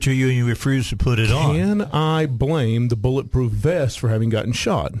offered to you and you refuse to put it on. Can I blame the bulletproof vest for having gotten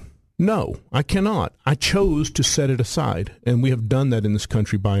shot? No, I cannot. I chose to set it aside, and we have done that in this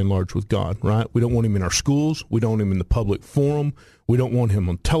country by and large with God, right? We don't want him in our schools. We don't want him in the public forum. We don't want him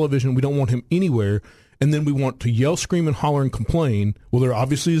on television. We don't want him anywhere. And then we want to yell, scream, and holler and complain. Well, there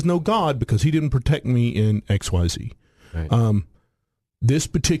obviously is no God because he didn't protect me in XYZ. Right. This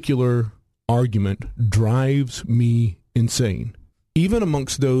particular argument drives me insane. Even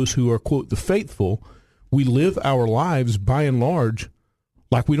amongst those who are, quote, the faithful, we live our lives by and large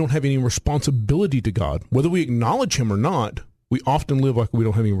like we don't have any responsibility to God. Whether we acknowledge him or not, we often live like we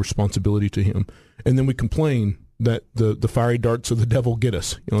don't have any responsibility to him. And then we complain that the fiery darts of the devil get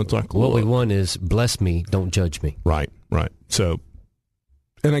us. It's like, what we want is bless me, don't judge me. Right. So,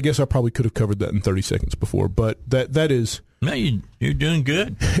 and I guess I probably could have covered that in 30 seconds before, but that is... No, you're doing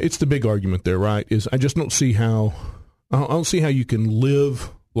good. It's the big argument there, right? Is I just don't see how... I don't see how you can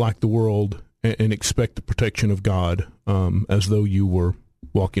live like the world and expect the protection of God as though you were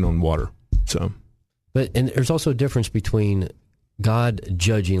walking on water. And there's also a difference between God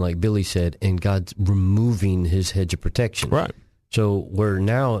judging, like Billy said, and God removing his hedge of protection. Right. So where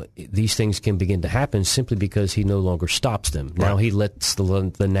now these things can begin to happen simply because he no longer stops them. Now he lets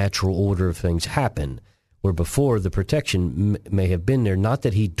the natural order of things happen, where before the protection may have been there. Not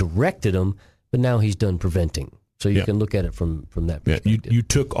that he directed them, but now he's done preventing. So you can look at it from that perspective. You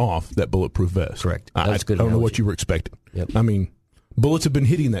took off that bulletproof vest. Correct. That's good. I don't know what you were expecting. Yep. I mean, bullets have been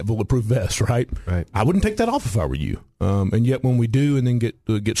hitting that bulletproof vest, right? Right. I wouldn't take that off if I were you. And yet when we do and then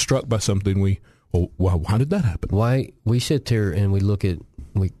get struck by something, why did that happen? Why we sit there and we look at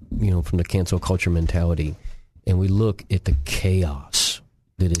from the cancel culture mentality, and we look at the chaos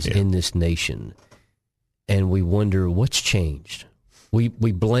that is in this nation, and we wonder what's changed. We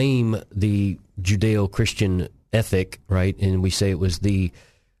blame the Judeo-Christian ethic, right? And we say it was the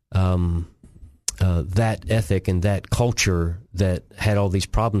that ethic and that culture that had all these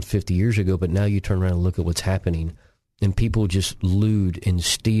problems 50 years ago, but now you turn around and look at what's happening, and people just lewd and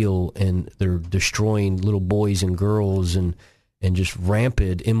steal, and they're destroying little boys and girls and just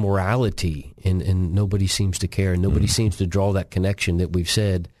rampant immorality, and nobody seems to care, and nobody seems to draw that connection that we've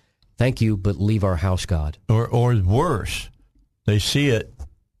said, thank you, but leave our house, God. Or worse, they see it,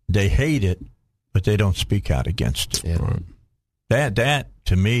 they hate it, but they don't speak out against it. Yeah. That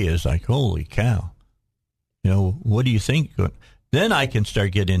to me is like, holy cow. What do you think? Then I can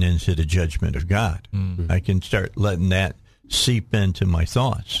start getting into the judgment of God. Mm-hmm. I can start letting that seep into my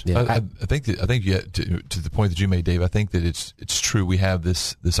thoughts. Yeah. I think to the point that you made, Dave, I think that it's true. We have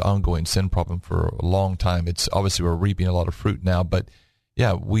this ongoing sin problem for a long time. It's obviously we're reaping a lot of fruit now, but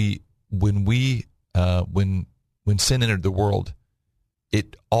yeah, when sin entered the world,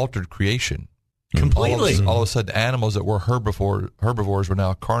 it altered creation completely. All of a sudden, animals that were herbivores were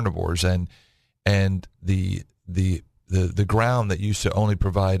now carnivores, and the ground that used to only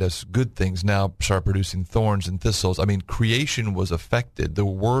provide us good things now start producing thorns and thistles. I mean, creation was affected. The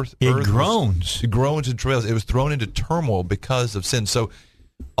earth groans. It groans and travails. It was thrown into turmoil because of sin. So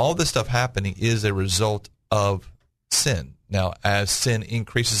all this stuff happening is a result of sin. Now, as sin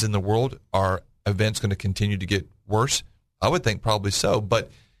increases in the world, are events going to continue to get worse? I would think probably so,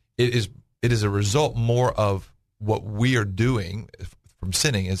 but it is a result more of what we are doing from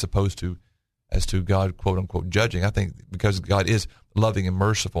sinning as opposed to God, quote unquote, judging. I think because God is loving and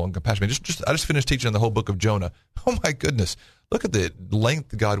merciful and compassionate. I just finished teaching on the whole book of Jonah. Oh my goodness! Look at the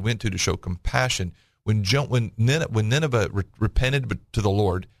length God went to show compassion. When Nineveh repented to the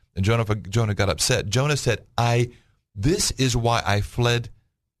Lord, and Jonah got upset, Jonah said, "This is why I fled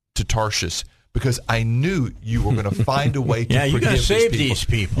to Tarshish." Because I knew you were going to find a way to forgive save these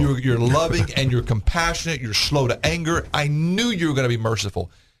people. You're loving and you're compassionate. You're slow to anger. I knew you were going to be merciful.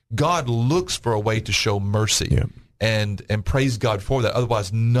 God looks for a way to show mercy, and praise God for that.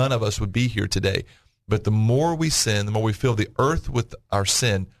 Otherwise, none of us would be here today. But the more we sin, the more we fill the earth with our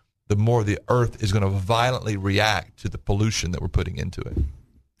sin, the more the earth is going to violently react to the pollution that we're putting into it.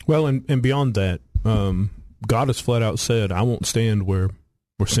 Well, and beyond that, God has flat out said, I won't stand where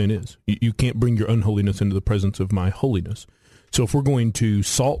sin is. You can't bring your unholiness into the presence of my holiness. So if we're going to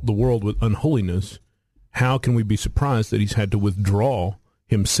salt the world with unholiness, how can we be surprised that he's had to withdraw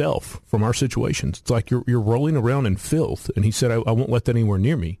himself from our situations? It's like you're rolling around in filth, and he said, I won't let that anywhere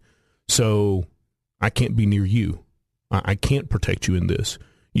near me. So I can't be near you. I can't protect you in this.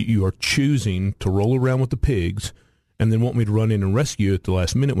 You are choosing to roll around with the pigs and then want me to run in and rescue you at the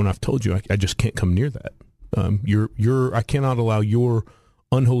last minute when I've told you I just can't come near that. I cannot allow your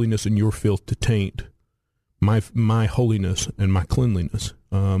unholiness and your filth to taint my holiness and my cleanliness.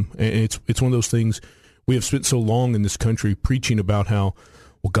 And it's one of those things We have spent so long in this country preaching about how,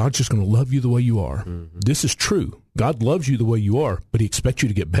 well, God's just going to love you the way you are. Mm-hmm. This is true. God loves you the way you are, but he expects you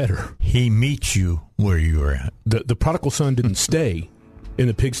to get better. He meets you where you are at. The prodigal son didn't stay in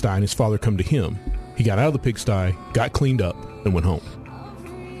the pigsty and his father come to him. He got out of the pigsty, got cleaned up, and went home.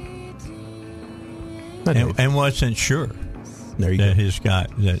 And wasn't sure that his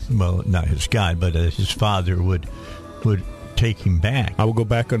God, not his God, but his father would take him back. I will go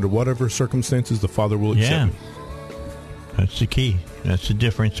back under whatever circumstances the father will accept me. That's the key. That's the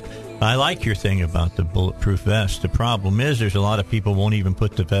difference. I like your thing about the bulletproof vest. The problem is there's a lot of people won't even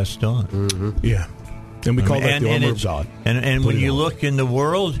put the vest on. Mm-hmm. Yeah. And we call that the armor of God. And when you look in the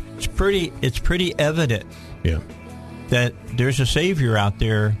world, it's pretty evident that there's a Savior out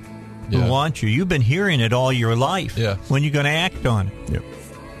there who wants you. You've been hearing it all your life. Yeah. When you're going to act on it. Yeah.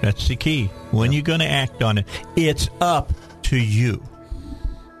 That's the key. When you're going to act on it, it's up to you.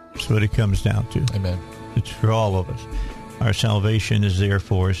 That's what it comes down to. Amen. It's for all of us. Our salvation is there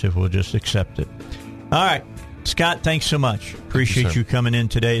for us if we'll just accept it. All right. Scott, thanks so much. Appreciate you coming in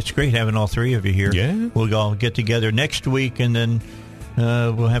today. It's great having all three of you here. Yeah. We'll all get together next week, and then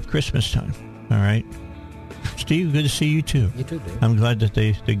we'll have Christmas time. All right. Steve, good to see you, too. You too, Dave. I'm glad that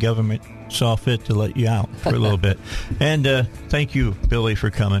the government saw fit to let you out for a little bit. And thank you, Billy, for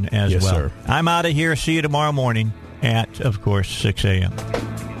coming as well. Sir. I'm out of here. See you tomorrow morning at, of course, 6 a.m.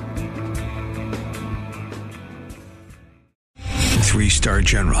 3-star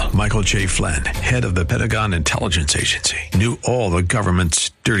General Michael J. Flynn, head of the Pentagon Intelligence Agency, knew all the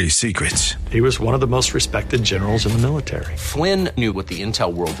government's dirty secrets. He was one of the most respected generals in the military. Flynn knew what the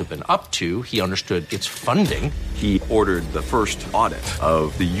intel world had been up to. He understood its funding. He ordered the first audit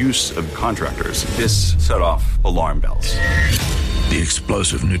of the use of contractors. This set off alarm bells. The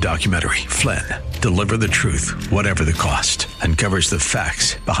explosive new documentary, Flynn, Deliver the Truth, Whatever the Cost, uncovers the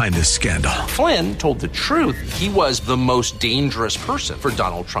facts behind this scandal. Flynn told the truth. He was the most dangerous person for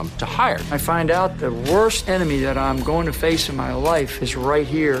Donald Trump to hire. I find out the worst enemy that I'm going to face in my life is right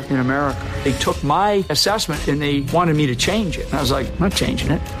here in America. They took my assessment and they wanted me to change it. And I was like, I'm not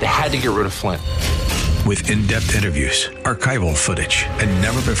changing it. They had to get rid of Flynn. With in-depth interviews, archival footage, and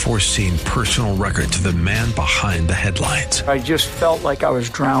never-before-seen personal records of the man behind the headlines. I just felt like I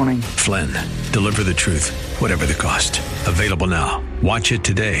was drowning. Flynn, Deliver the Truth, Whatever the Cost. Available now. Watch it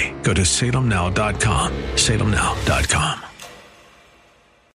today. Go to salemnow.com. salemnow.com.